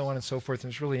studies and so on and so forth. And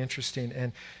it was really interesting.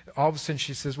 And all of a sudden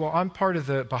she says, well, I'm part of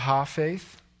the Baha'i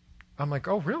faith. I'm like,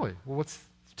 oh, really? Well,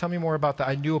 tell me more about that.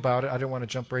 I knew about it. I didn't want to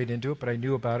jump right into it, but I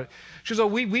knew about it. She goes, oh,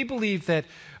 we believe that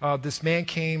this man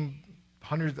came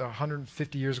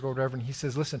 150 years ago or whatever, and he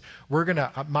says, listen,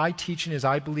 my teaching is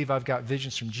I believe I've got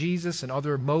visions from Jesus and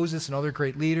other Moses and other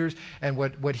great leaders, and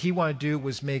what he wanted to do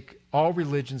was make all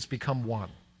religions become one.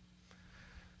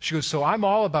 She goes, so I'm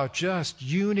all about just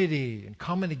unity and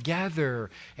coming together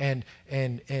and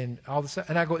all this.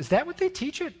 And I go, is that what they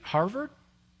teach at Harvard?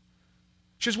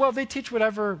 She goes, well, they teach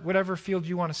whatever field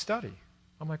you want to study.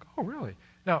 I'm like, oh, really?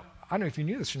 Now, I don't know if you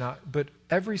knew this or not, but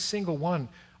every single one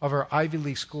of our Ivy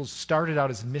League schools started out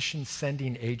as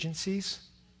mission-sending agencies.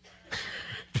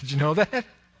 Did you know that?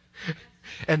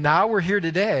 And now we're here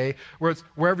today where it's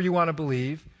wherever you want to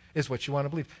believe is what you want to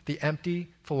believe. The empty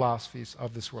philosophies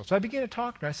of this world. So I began to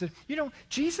talk to her. I said,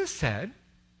 Jesus said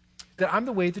that I'm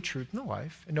the way, the truth, and the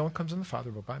life, and no one comes to the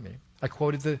Father but by me. I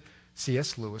quoted the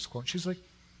C.S. Lewis quote. She's like,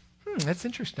 that's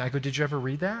interesting. I go, did you ever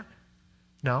read that?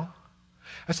 No.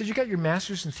 I said, you got your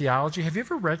master's in theology. Have you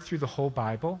ever read through the whole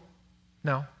Bible?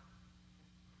 No.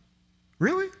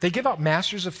 Really? They give out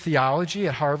masters of theology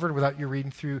at Harvard without you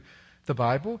reading through the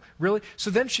Bible? Really? So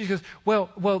then she goes,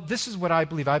 well, this is what I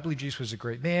believe. I believe Jesus was a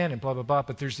great man and blah, blah, blah,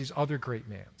 but there's these other great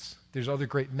mans. There's other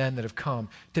great men that have come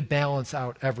to balance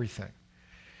out everything.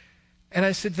 And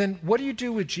I said, then what do you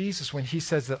do with Jesus when he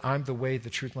says that I'm the way, the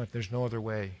truth, and life? There's no other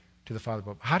way to the Father.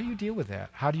 How do you deal with that?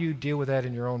 How do you deal with that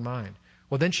in your own mind?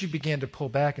 Well, then she began to pull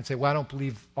back and say, well, I don't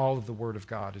believe all of the Word of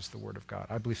God is the Word of God.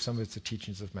 I believe some of it's the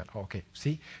teachings of men. Oh, okay,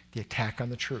 see? The attack on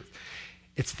the truth.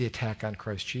 It's the attack on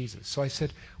Christ Jesus. So I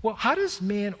said, well, how does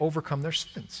man overcome their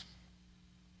sins?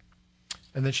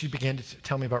 And then she began to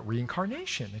tell me about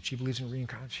reincarnation, that she believes in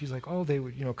reincarnation. She's like, oh, they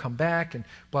would, come back and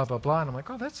blah, blah, blah. And I'm like,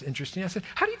 oh, that's interesting. I said,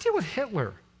 how do you deal with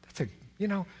Hitler? What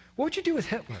would you do with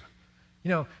Hitler?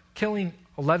 Killing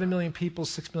 11 million people,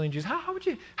 6 million Jews. How'd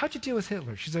you deal with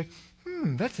Hitler? She's like,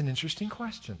 that's an interesting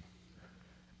question.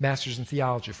 Master's in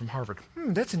theology from Harvard.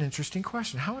 That's an interesting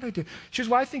question. How would I do? She goes,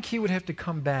 well, I think he would have to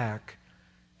come back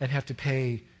and have to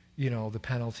pay the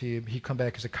penalty. He'd come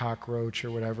back as a cockroach or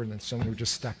whatever, and then someone would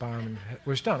just step on him and it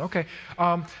was done. Okay.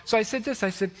 So I said this. I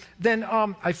said, then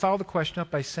I followed the question up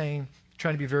by saying,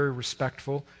 trying to be very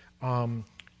respectful, and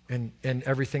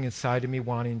everything inside of me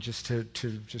wanting just to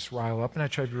just rile up, and I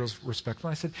tried to be real respectful.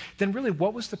 I said, then really,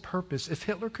 what was the purpose? If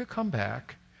Hitler could come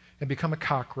back and become a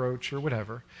cockroach or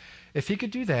whatever, if he could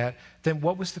do that, then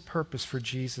what was the purpose for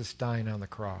Jesus dying on the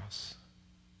cross?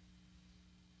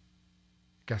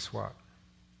 Guess what?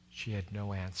 She had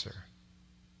no answer.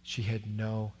 She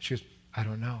goes, I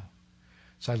don't know.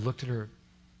 So I looked at her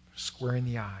square in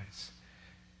the eyes,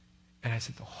 and I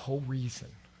said, the whole reason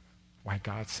why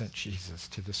God sent Jesus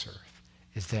to this earth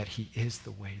is that he is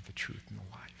the way, the truth, and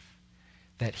the life.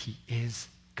 That he is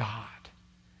God.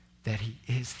 That he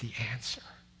is the answer.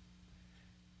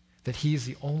 That he is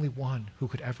the only one who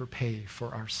could ever pay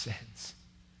for our sins.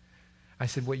 I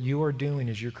said, what you are doing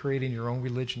is you're creating your own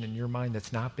religion in your mind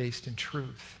that's not based in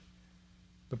truth,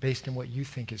 but based on what you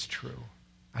think is true.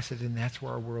 I said, and that's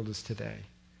where our world is today.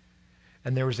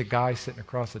 And there was a guy sitting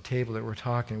across the table that we're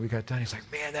talking. We got done. He's like,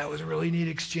 man, that was a really neat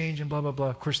exchange and blah, blah, blah.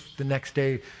 Of course, the next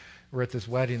day, we're at this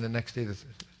wedding. The next day, this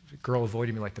girl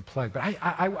avoided me like the plague. But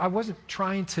I wasn't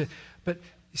trying to. But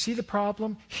you see the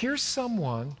problem? Here's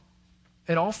someone,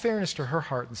 in all fairness to her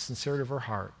heart and sincerity of her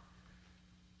heart,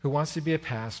 who wants to be a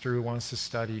pastor, who wants to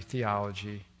study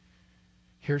theology.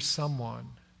 Here's someone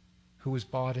who was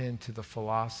bought into the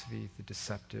philosophy, the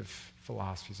deceptive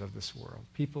philosophies of this world.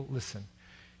 People, listen.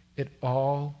 It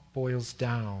all boils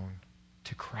down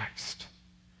to Christ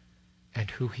and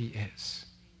who he is.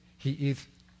 He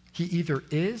either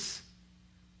is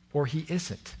or he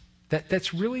isn't.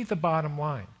 That's really the bottom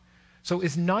line. So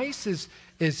as nice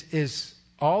as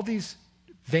all these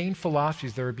vain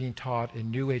philosophies that are being taught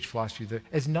in New Age philosophy,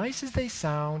 as nice as they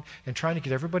sound and trying to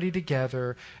get everybody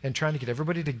together and trying to get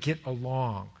everybody to get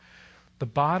along, the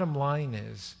bottom line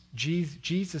is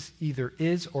Jesus either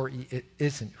is or he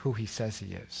isn't who he says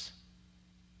he is.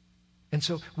 And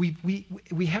so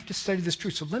we have to study this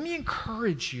truth. So let me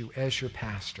encourage you as your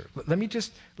pastor. Let me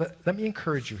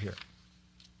encourage you here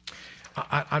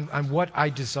on what I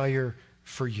desire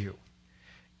for you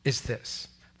is this.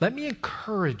 Let me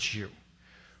encourage you.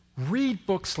 Read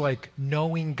books like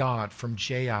Knowing God from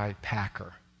J.I.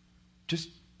 Packer.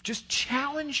 Just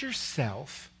challenge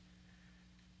yourself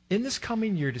in this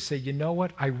coming year to say, you know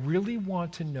what? I really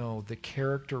want to know the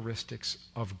characteristics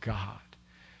of God.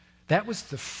 That was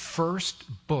the first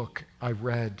book I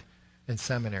read in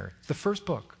seminary. The first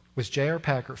book was J.R.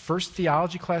 Packer. First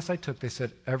theology class I took, they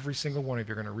said, every single one of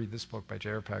you are going to read this book by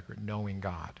J.R. Packer, Knowing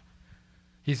God.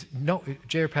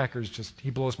 J.R. Packer is just, he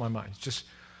blows my mind. He's just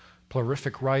a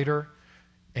prolific writer,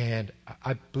 and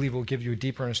I believe it will give you a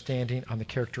deeper understanding on the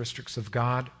characteristics of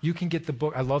God. You can get the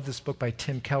book, I love this book by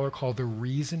Tim Keller called The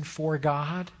Reason for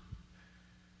God.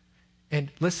 And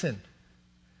listen,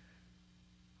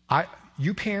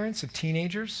 you parents of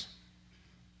teenagers,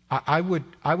 I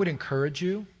would encourage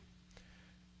you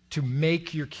to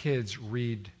make your kids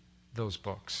read those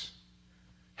books.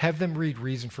 Have them read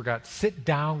Reason for God. Sit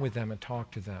down with them and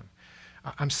talk to them.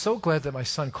 I'm so glad that my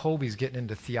son Colby's getting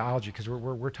into theology because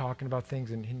we're talking about things,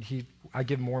 and I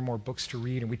give more and more books to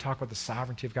read, and we talk about the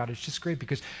sovereignty of God. It's just great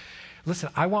because, listen,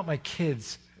 I want my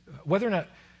kids, whether or not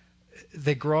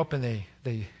they grow up and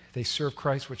they serve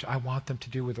Christ, which I want them to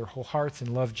do with their whole hearts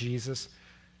and love Jesus,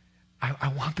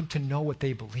 I want them to know what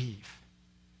they believe.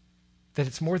 That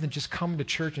it's more than just coming to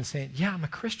church and saying, yeah, I'm a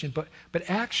Christian, but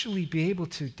actually be able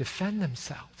to defend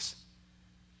themselves.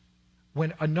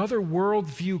 when another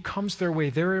worldview comes their way,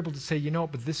 they're able to say,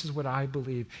 but this is what I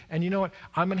believe. And you know what?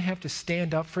 I'm going to have to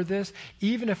stand up for this,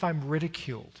 even if I'm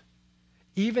ridiculed,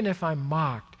 even if I'm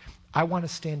mocked. I want to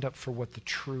stand up for what the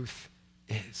truth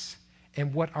is.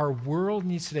 And what our world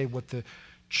needs today, what the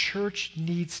church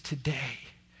needs today,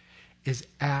 is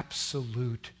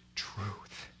absolute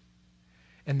truth.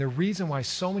 And the reason why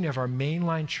so many of our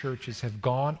mainline churches have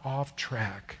gone off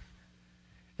track,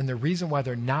 and the reason why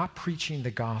they're not preaching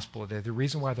the gospel today, the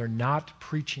reason why they're not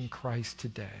preaching Christ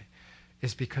today,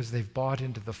 is because they've bought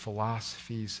into the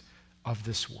philosophies of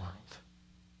this world,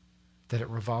 that it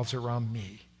revolves around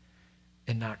me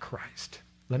and not Christ.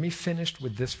 Let me finish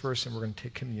with this verse, and we're going to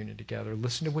take communion together.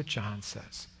 Listen to what John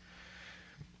says.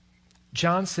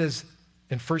 John says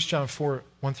in 1 John 4,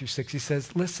 1 through 6, he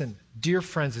says, listen, dear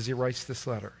friends, as he writes this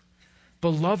letter,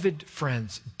 beloved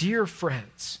friends, dear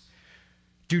friends,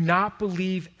 do not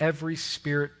believe every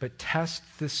spirit, but test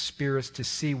the spirits to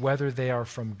see whether they are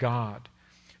from God,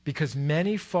 because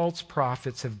many false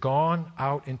prophets have gone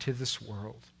out into this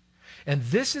world. And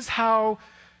this is how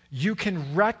you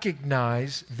can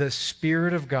recognize the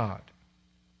Spirit of God.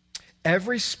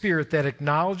 Every spirit that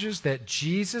acknowledges that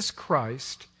Jesus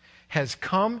Christ has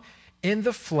come in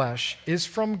the flesh is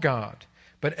from God,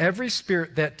 but every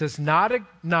spirit that does not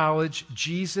acknowledge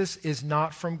Jesus is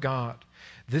not from God.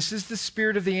 This is the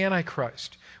spirit of the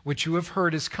Antichrist, which you have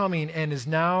heard is coming and is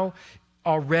now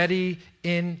already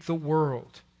in the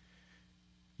world.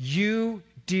 You,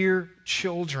 dear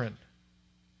children,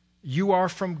 you are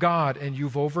from God, and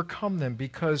you've overcome them,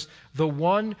 because the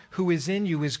one who is in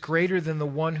you is greater than the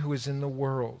one who is in the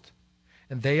world.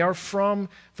 And they are from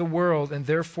the world, and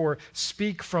therefore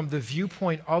speak from the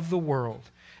viewpoint of the world.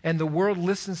 And the world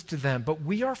listens to them, but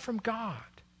we are from God.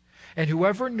 And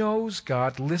whoever knows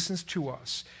God listens to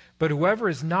us. But whoever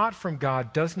is not from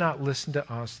God does not listen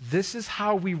to us. This is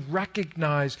how we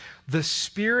recognize the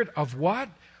spirit of what?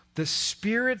 The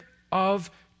spirit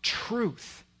of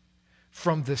truth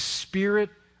from the spirit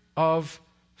of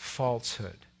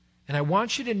falsehood. And I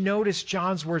want you to notice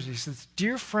John's words. He says,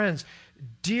 dear friends,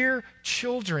 dear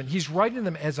children. He's writing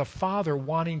them as a father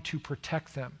wanting to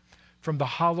protect them from the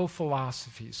hollow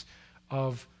philosophies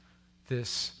of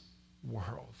this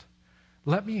world.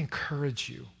 Let me encourage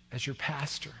you as your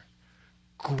pastor,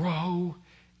 grow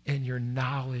in your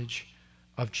knowledge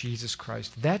of Jesus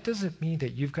Christ. That doesn't mean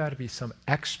that you've got to be some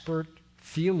expert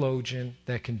theologian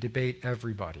that can debate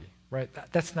everybody, right?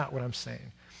 That's not what I'm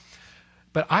saying.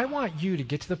 But I want you to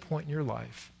get to the point in your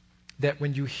life that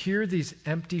when you hear these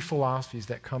empty philosophies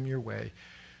that come your way,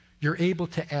 you're able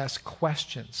to ask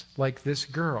questions like this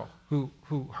girl who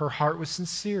her heart was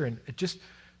sincere, and it just,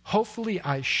 hopefully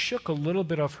I shook a little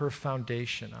bit of her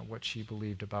foundation on what she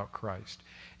believed about Christ.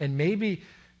 And maybe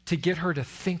to get her to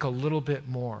think a little bit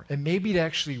more, and maybe to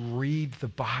actually read the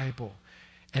Bible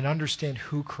and understand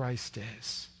who Christ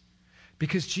is.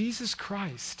 Because Jesus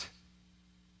Christ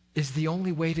is the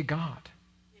only way to God.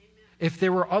 Amen. If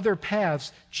there were other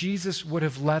paths, Jesus would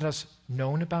have let us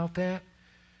known about that.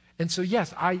 And so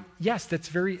yes, that's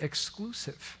very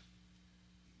exclusive.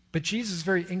 But Jesus is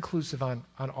very inclusive on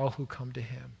all who come to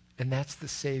him. And that's the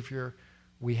Savior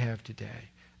we have today.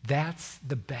 That's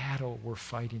the battle we're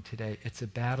fighting today. It's a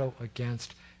battle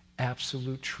against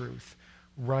absolute truth,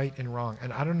 right and wrong.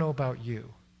 And I don't know about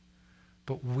you,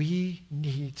 but we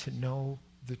need to know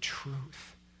the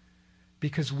truth.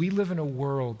 Because we live in a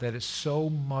world that is so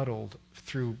muddled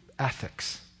through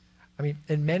ethics. I mean,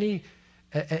 in many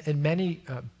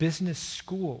business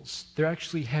schools, they're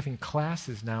actually having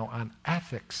classes now on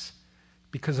ethics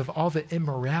because of all the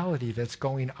immorality that's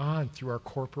going on through our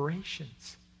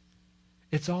corporations.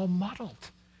 It's all muddled.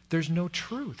 There's no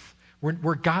truth.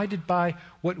 We're guided by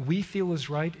what we feel is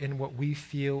right and what we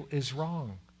feel is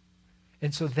wrong.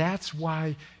 And so that's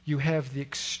why you have the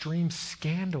extreme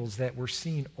scandals that we're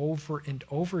seeing over and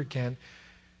over again,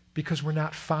 because we're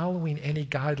not following any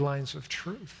guidelines of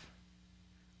truth.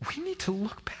 We need to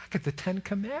look back at the Ten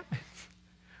Commandments.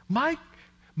 My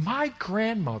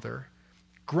grandmother,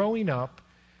 growing up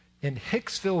in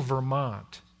Hicksville,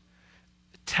 Vermont,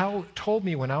 told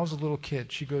me when I was a little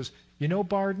kid, she goes, you know,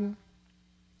 Barden,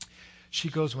 she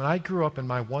goes, when I grew up in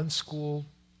my one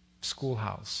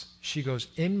schoolhouse, she goes,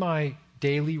 in my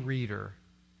daily reader,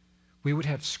 we would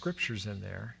have scriptures in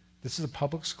there. This is a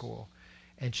public school.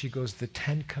 And she goes, the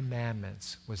Ten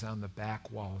Commandments was on the back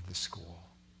wall of the school.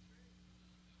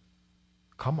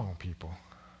 Come on, people.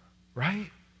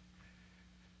 Right?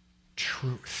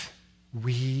 Truth.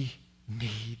 We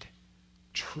need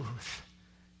truth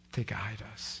to guide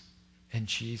us. And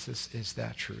Jesus is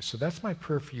that truth. So that's my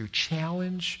prayer for you.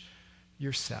 Challenge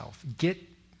yourself. Get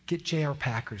J.R.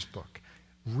 Packer's book.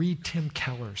 Read Tim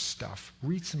Keller's stuff.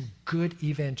 Read some good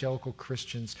evangelical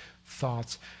Christians'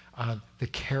 thoughts on the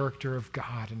character of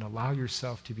God and allow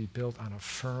yourself to be built on a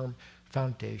firm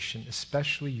foundation,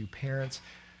 especially you parents.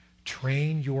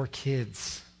 Train your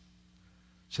kids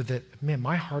so that, man,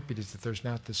 my heartbeat is that there's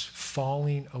not this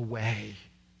falling away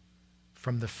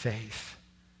from the faith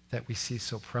that we see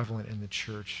so prevalent in the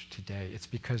church today. It's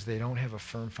because they don't have a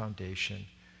firm foundation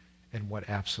in what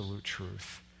absolute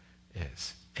truth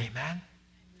is. Amen?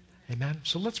 Amen?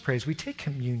 So let's pray. As we take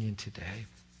communion today,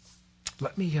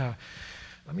 let me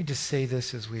just say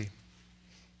this as we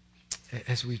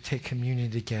take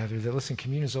communion together, that, listen,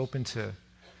 communion is open to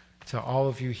all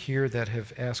of you here that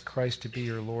have asked Christ to be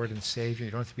your Lord and Savior.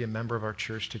 You don't have to be a member of our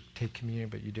church to take communion,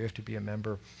 but you do have to be a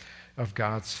member of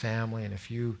God's family. And if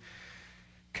you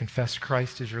confess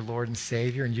Christ as your Lord and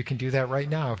Savior, and you can do that right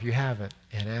now if you haven't,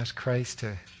 and ask Christ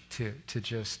to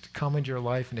just come into your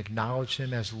life and acknowledge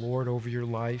him as Lord over your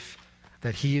life,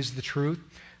 that he is the truth,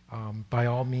 by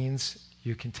all means,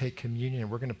 you can take communion.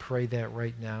 And we're going to pray that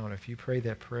right now. And if you pray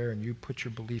that prayer and you put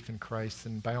your belief in Christ,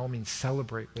 then by all means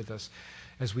celebrate with us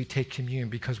as we take communion,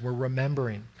 because we're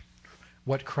remembering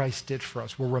what Christ did for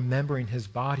us. We're remembering his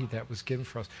body that was given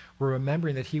for us. We're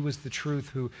remembering that he was the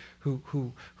truth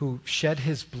who shed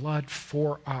his blood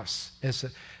for us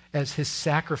as his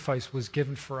sacrifice was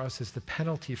given for us as the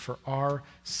penalty for our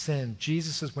sin.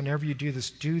 Jesus says, whenever you do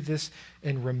this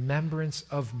in remembrance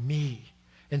of me.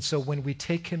 And so when we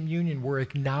take communion, we're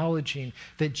acknowledging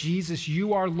that, Jesus,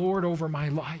 you are Lord over my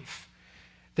life,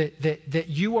 that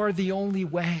you are the only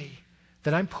way,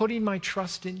 that I'm putting my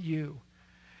trust in you.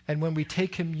 And when we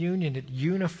take communion, it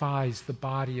unifies the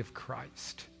body of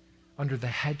Christ under the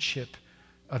headship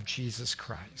of Jesus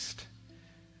Christ.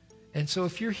 And so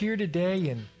if you're here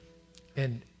today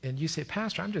and you say,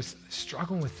 Pastor, I'm just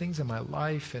struggling with things in my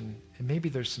life, and maybe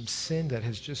there's some sin that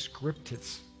has just gripped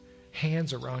its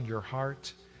hands around your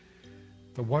heart,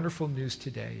 the wonderful news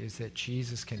today is that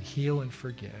Jesus can heal and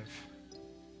forgive.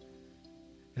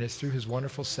 And it's through his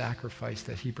wonderful sacrifice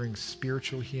that he brings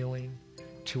spiritual healing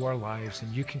to our lives.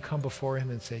 And you can come before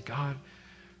him and say, God,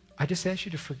 I just ask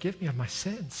you to forgive me of my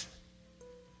sins.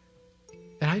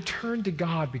 And I turn to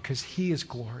God because he is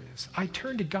glorious. I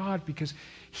turn to God because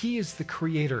he is the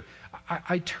creator.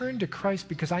 I turn to Christ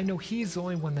because I know he is the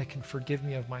only one that can forgive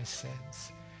me of my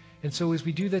sins. And so as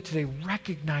we do that today,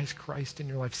 recognize Christ in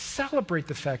your life. Celebrate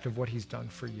the fact of what he's done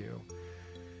for you.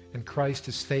 And Christ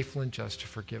is faithful and just to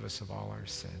forgive us of all our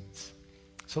sins.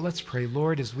 So let's pray.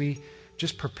 Lord, as we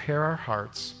just prepare our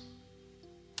hearts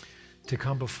to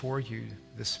come before you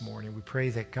this morning, we pray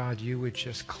that, God, you would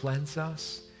just cleanse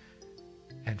us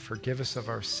and forgive us of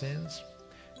our sins.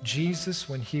 Jesus,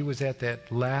 when he was at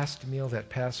that last meal, that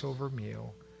Passover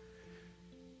meal,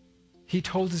 he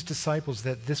told his disciples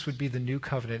that this would be the new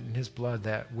covenant in his blood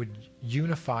that would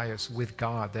unify us with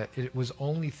God, that it was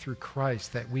only through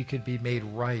Christ that we could be made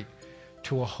right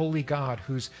to a holy God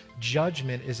whose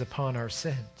judgment is upon our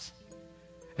sins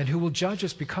and who will judge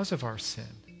us because of our sin.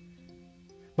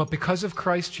 But because of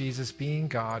Christ Jesus being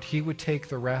God, he would take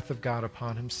the wrath of God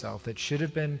upon himself that should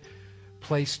have been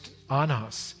placed on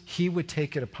us. He would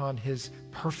take it upon his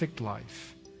perfect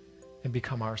life and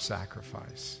become our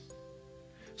sacrifice.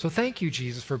 So thank you,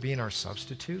 Jesus, for being our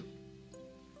substitute.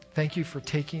 Thank you for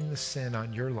taking the sin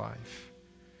on your life,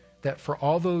 that for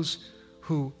all those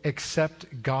who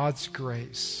accept God's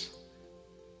grace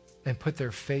and put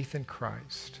their faith in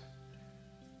Christ,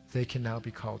 they can now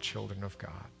be called children of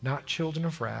God. Not children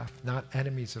of wrath, not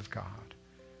enemies of God,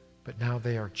 but now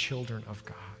they are children of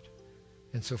God.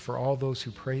 And so for all those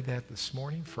who prayed that this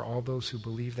morning, for all those who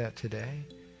believe that today,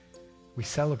 we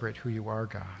celebrate who you are,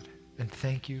 God. And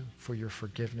thank you for your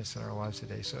forgiveness in our lives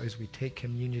today. So as we take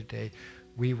communion today,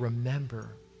 we remember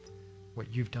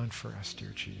what you've done for us, dear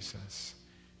Jesus.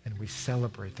 And we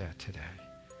celebrate that today.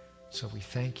 So we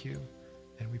thank you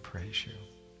and we praise you.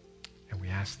 And we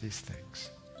ask these things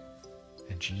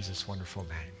in Jesus' wonderful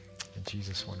name. In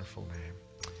Jesus' wonderful name.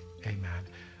 Amen.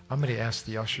 I'm going to ask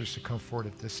the ushers to come forward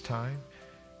at this time.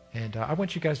 And I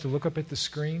want you guys to look up at the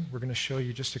screen. We're going to show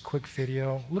you just a quick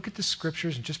video. Look at the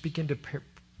scriptures and just begin to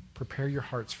prepare your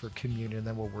hearts for communion, and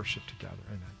then we'll worship together.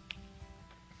 Amen.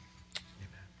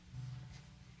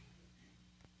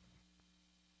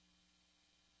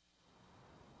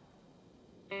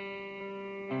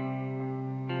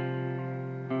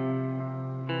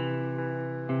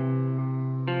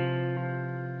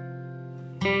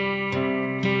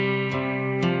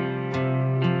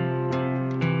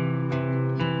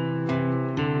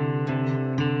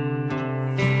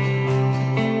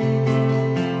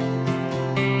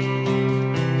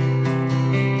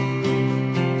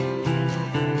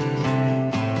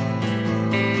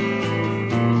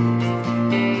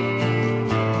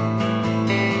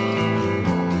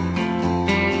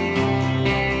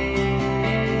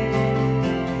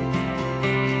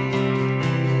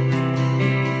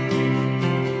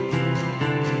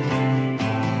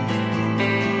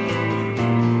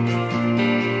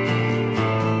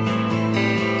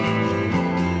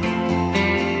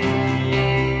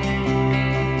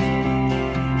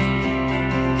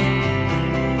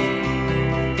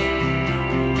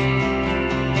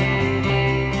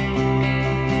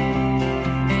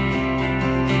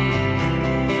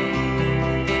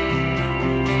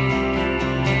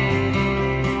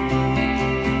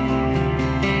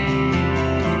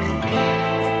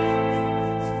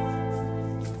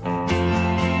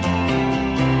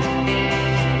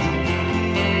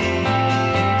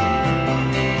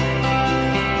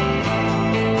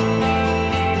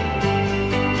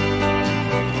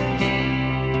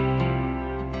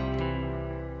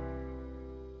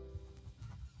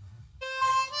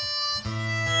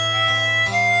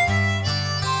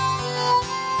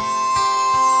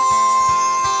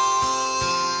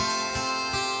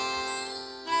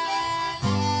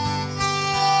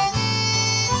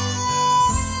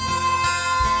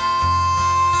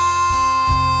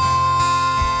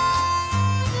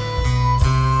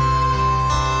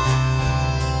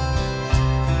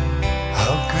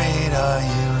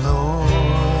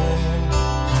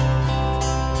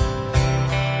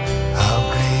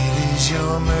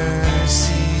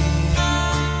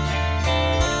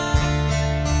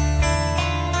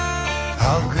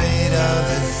 are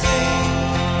the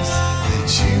things that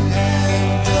you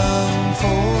have done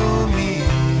for me.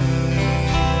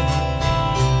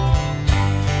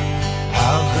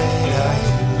 How great are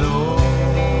you, Lord?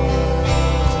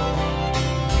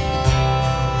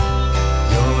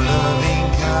 Your loving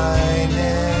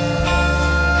kindness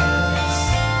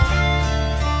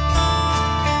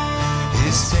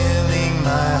is filling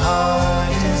my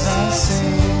heart as I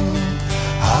sing.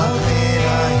 How great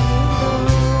are you?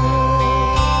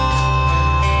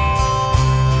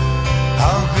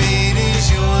 How great is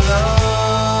your love?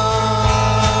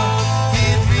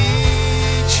 It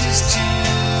reaches to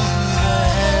the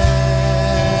heavens.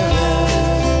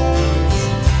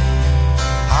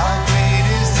 How great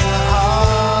is the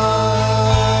heart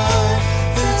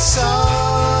that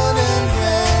sought and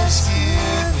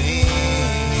rescued me.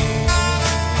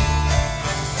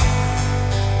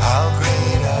 How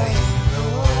great are you,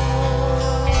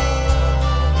 Lord?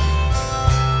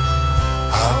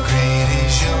 How great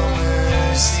is your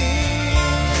mercy?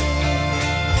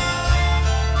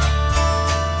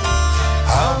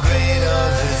 How great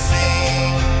are the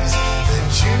things that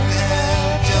you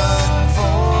have done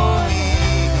for me?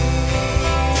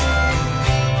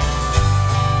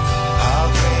 How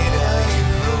great are you,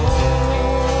 Lord?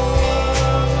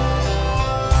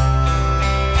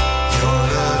 Your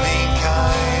loving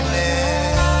kindness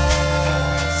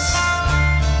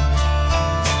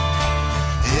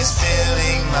is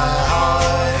filling my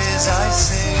heart as I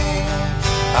sing.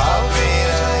 How great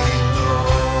are you,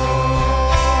 Lord?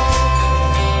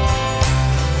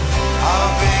 How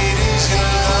great is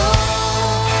your love?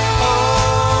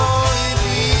 Oh, it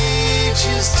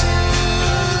reaches to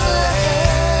the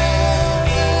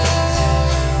heavens.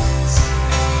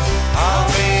 How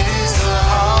great is the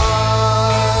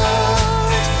heart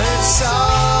that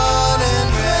sought and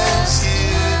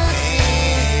rescued me.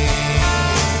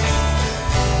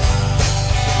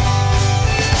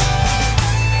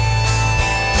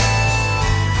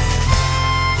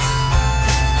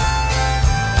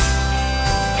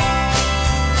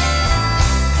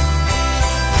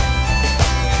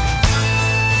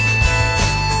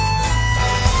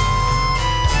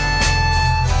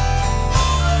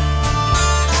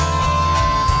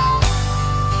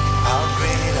 How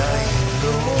great are you,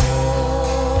 Lord?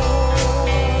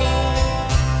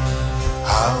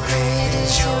 How great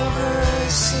is your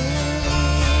mercy?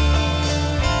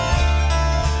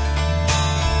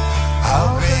 How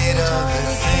great are the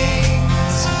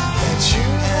things that you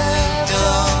have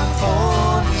done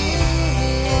for me?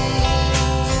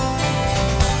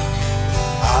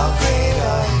 How great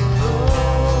are you,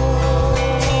 Lord?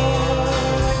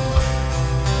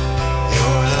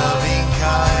 Your loving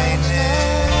kindness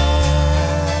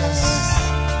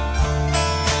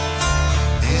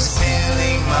is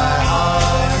filling my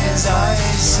heart as I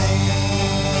sing.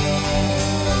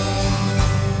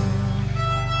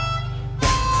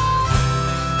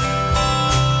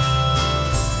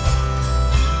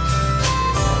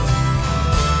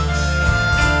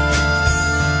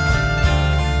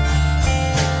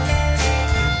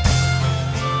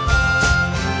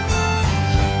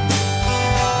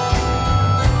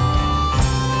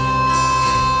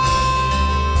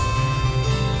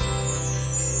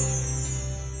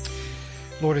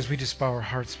 Lord, as we just bow our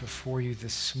hearts before you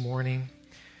this morning,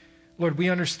 Lord, we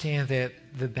understand that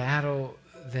the battle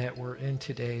that we're in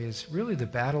today is really the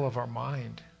battle of our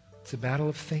mind. It's a battle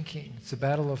of thinking. It's a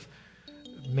battle of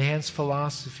man's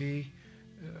philosophy,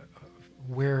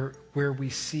 where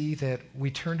we see that we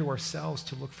turn to ourselves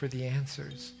to look for the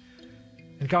answers.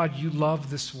 And God, you love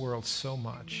this world so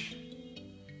much.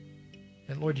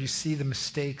 And Lord, you see the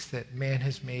mistakes that man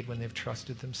has made when they've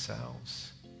trusted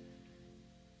themselves.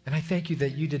 And I thank you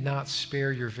that you did not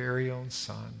spare your very own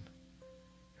Son,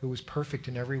 who was perfect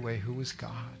in every way, who was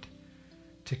God,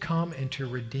 to come and to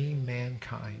redeem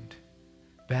mankind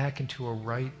back into a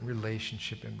right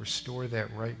relationship and restore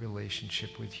that right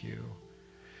relationship with you.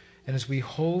 And as we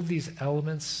hold these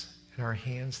elements in our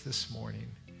hands this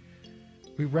morning,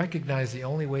 we recognize the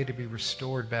only way to be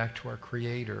restored back to our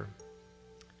Creator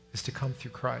is to come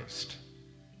through Christ.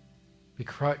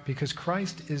 Because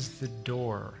Christ is the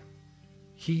door.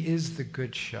 He is the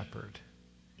good shepherd.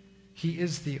 He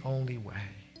is the only way.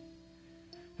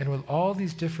 And with all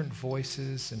these different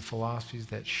voices and philosophies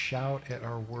that shout at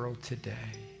our world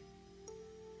today,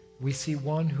 we see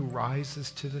one who rises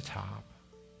to the top.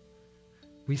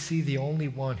 We see the only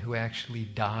one who actually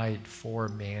died for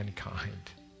mankind.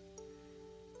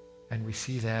 And we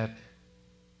see that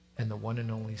in the one and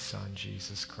only Son,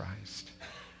 Jesus Christ,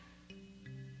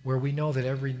 where we know that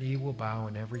every knee will bow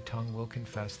and every tongue will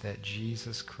confess that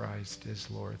Jesus Christ is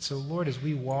Lord. So, Lord, as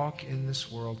we walk in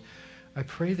this world, I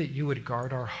pray that you would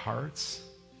guard our hearts,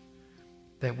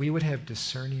 that we would have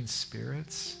discerning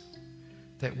spirits,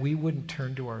 that we wouldn't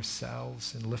turn to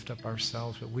ourselves and lift up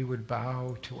ourselves, but we would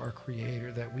bow to our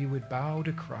Creator, that we would bow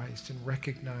to Christ and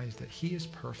recognize that He is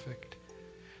perfect.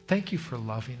 Thank you for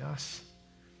loving us.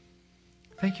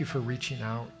 Thank you for reaching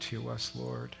out to us,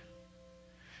 Lord.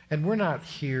 And we're not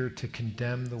here to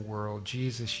condemn the world.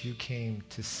 Jesus, you came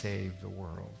to save the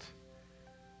world.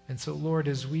 And so, Lord,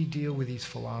 as we deal with these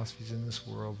philosophies in this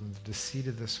world and the deceit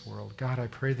of this world, God, I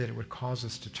pray that it would cause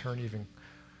us to turn even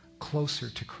closer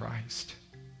to Christ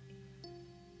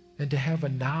and to have a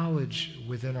knowledge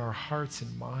within our hearts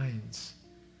and minds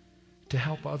to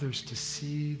help others to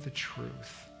see the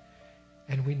truth.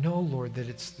 And we know, Lord, that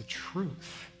it's the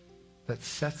truth that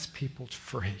sets people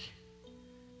free.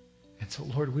 And so,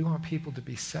 Lord, we want people to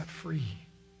be set free,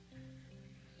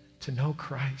 to know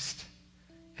Christ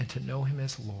and to know him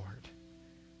as Lord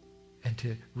and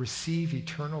to receive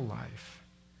eternal life.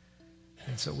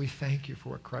 And so we thank you for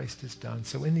what Christ has done.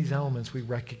 So in these elements, we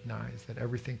recognize that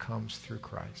everything comes through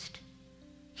Christ.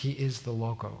 He is the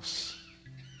Logos.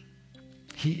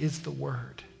 He is the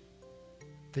Word.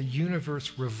 The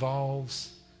universe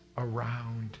revolves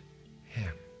around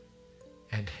him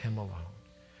and him alone.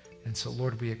 And so,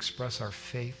 Lord, we express our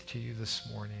faith to you this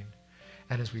morning.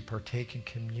 And as we partake in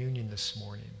communion this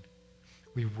morning,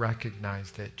 we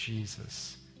recognize that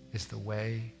Jesus is the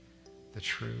way, the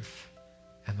truth,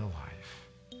 and the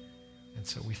life. And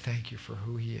so we thank you for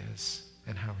who he is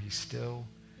and how he still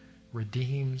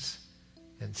redeems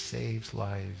and saves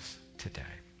lives today.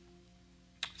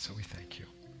 So we thank you.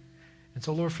 And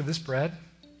so, Lord, for this bread,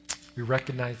 we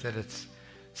recognize that it's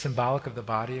symbolic of the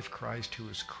body of Christ who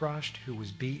was crushed, who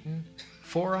was beaten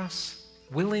for us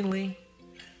willingly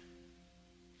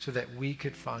so that we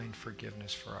could find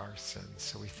forgiveness for our sins.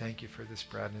 So we thank you for this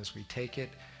bread. And as we take it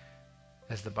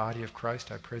as the body of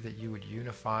Christ, I pray that you would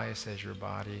unify us as your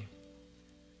body,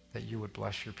 that you would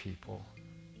bless your people,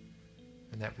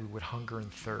 and that we would hunger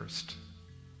and thirst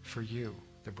for you,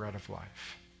 the bread of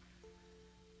life.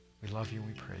 We love you and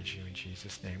we praise you in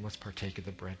Jesus' name. Let's partake of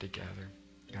the bread together.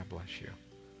 God bless you.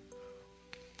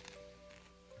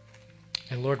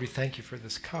 And Lord, we thank you for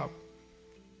this cup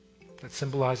that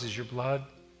symbolizes your blood.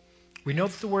 We know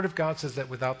that the Word of God says that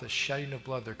without the shedding of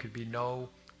blood, there could be no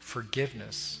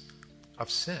forgiveness of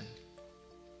sin.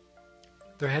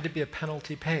 There had to be a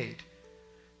penalty paid.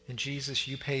 And Jesus,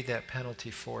 you paid that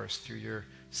penalty for us through your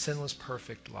sinless,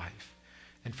 perfect life.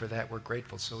 And for that, we're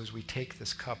grateful. So as we take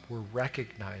this cup, we're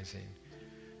recognizing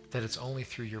that it's only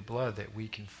through your blood that we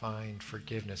can find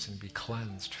forgiveness and be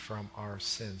cleansed from our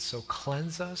sins. So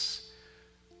cleanse us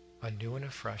anew and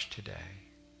afresh today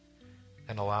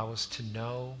and allow us to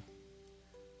know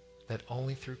that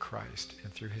only through Christ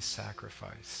and through his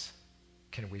sacrifice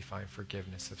can we find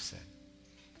forgiveness of sin.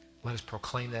 Let us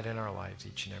proclaim that in our lives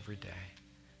each and every day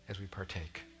as we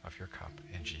partake of your cup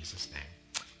in Jesus'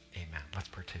 name. Amen. Let's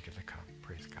partake of the cup.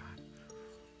 Praise God.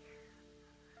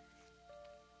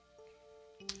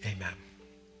 Amen.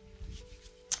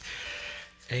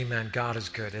 Amen. God is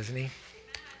good, isn't he?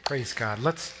 Praise God.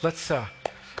 Let's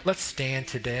stand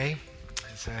today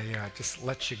as I just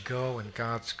let you go in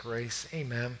God's grace.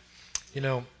 Amen. You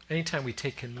know, anytime we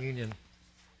take communion,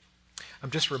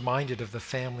 I'm just reminded of the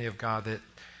family of God,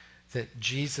 that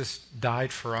Jesus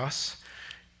died for us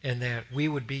and that we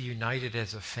would be united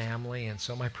as a family. And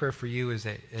so my prayer for you is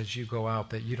that as you go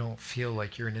out, that you don't feel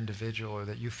like you're an individual or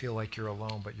that you feel like you're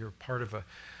alone, but you're part of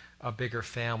a bigger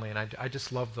family. And I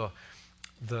just love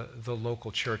the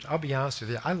local church. I'll be honest with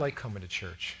you, I like coming to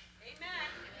church.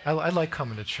 Amen. I like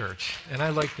coming to church, and I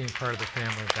like being part of the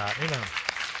family of God. Amen.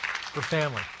 We're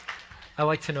family. I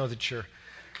like to know that you're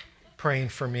praying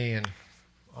for me, and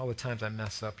all the times I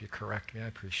mess up, you correct me. I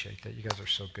appreciate that. You guys are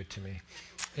so good to me.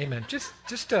 Amen. Just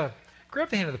grab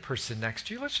the hand of the person next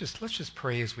to you. Let's just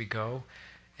pray as we go,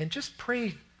 and just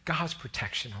pray God's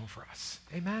protection over us.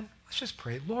 Amen. Let's just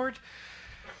pray. Lord,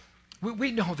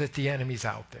 we know that the enemy's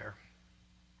out there.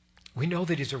 We know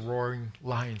that he's a roaring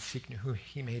lion seeking who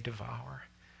he may devour.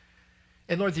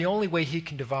 And Lord, the only way he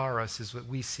can devour us is what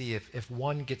we see if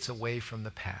one gets away from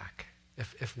the pack,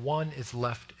 if one is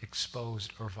left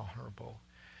exposed or vulnerable.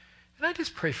 And I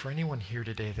just pray for anyone here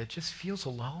today that just feels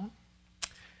alone,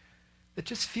 that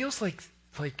just feels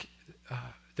like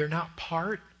they're not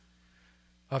part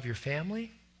of your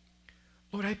family.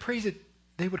 Lord, I pray that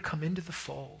they would come into the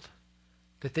fold,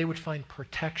 that they would find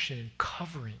protection and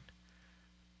covering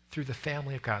through the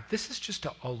family of God. This is just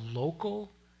a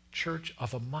local church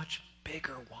of a much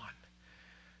bigger one.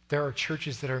 There are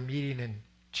churches that are meeting in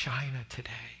China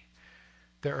today.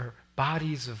 There are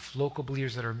bodies of local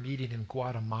believers that are meeting in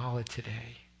Guatemala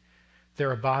today. There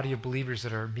are a body of believers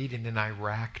that are meeting in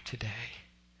Iraq today,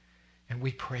 and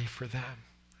we pray for them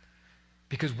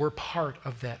because we're part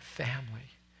of that family.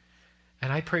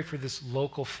 And I pray for this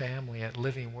local family at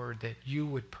Living Word that you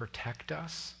would protect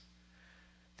us,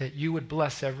 that you would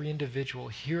bless every individual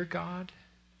here, God,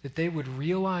 that they would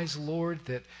realize, Lord,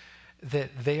 that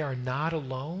they are not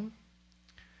alone,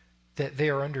 that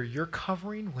they are under your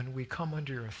covering when we come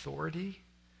under your authority.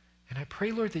 And I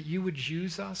pray, Lord, that you would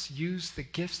use us, use the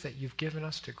gifts that you've given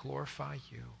us to glorify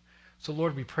you. So,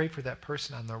 Lord, we pray for that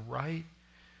person on the right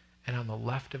and on the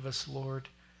left of us, Lord,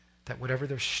 that whatever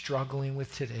they're struggling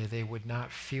with today, they would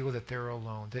not feel that they're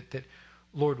alone. That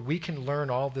Lord, we can learn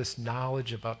all this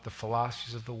knowledge about the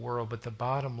philosophies of the world, but the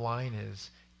bottom line is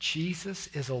Jesus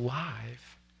is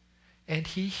alive, and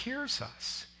he hears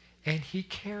us, and he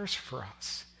cares for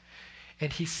us.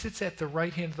 And he sits at the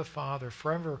right hand of the Father,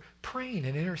 forever praying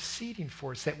and interceding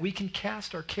for us, that we can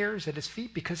cast our cares at his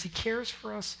feet because he cares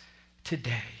for us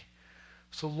today.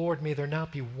 So, Lord, may there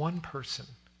not be one person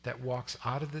that walks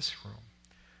out of this room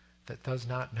that does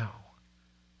not know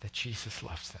that Jesus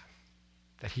loves them,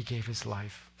 that he gave his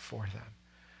life for them.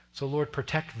 So, Lord,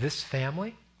 protect this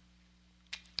family.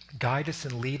 Guide us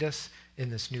and lead us in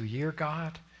this new year,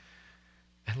 God.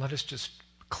 And let us just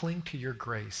cling to your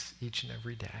grace each and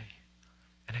every day.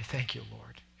 And I thank you,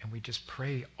 Lord. And we just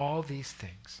pray all these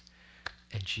things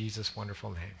in Jesus' wonderful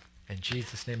name. In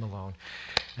Jesus' name alone.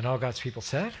 And all God's people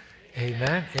said,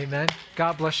 amen, amen.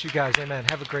 God bless you guys. Amen.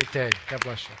 Have a great day. God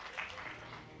bless you.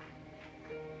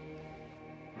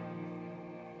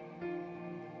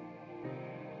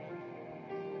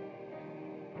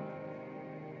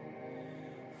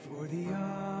 For the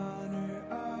honor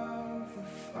of the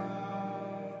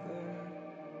Father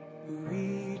who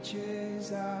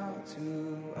reaches out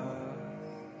to us,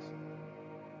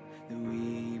 that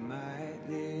we might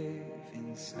live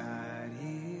inside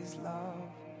his love,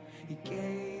 he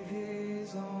gave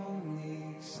his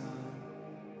only Son.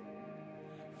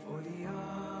 For the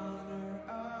honor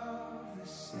of the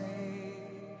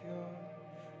Savior,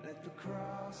 let the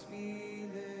cross be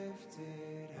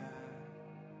lifted high.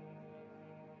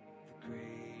 The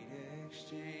great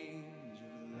exchange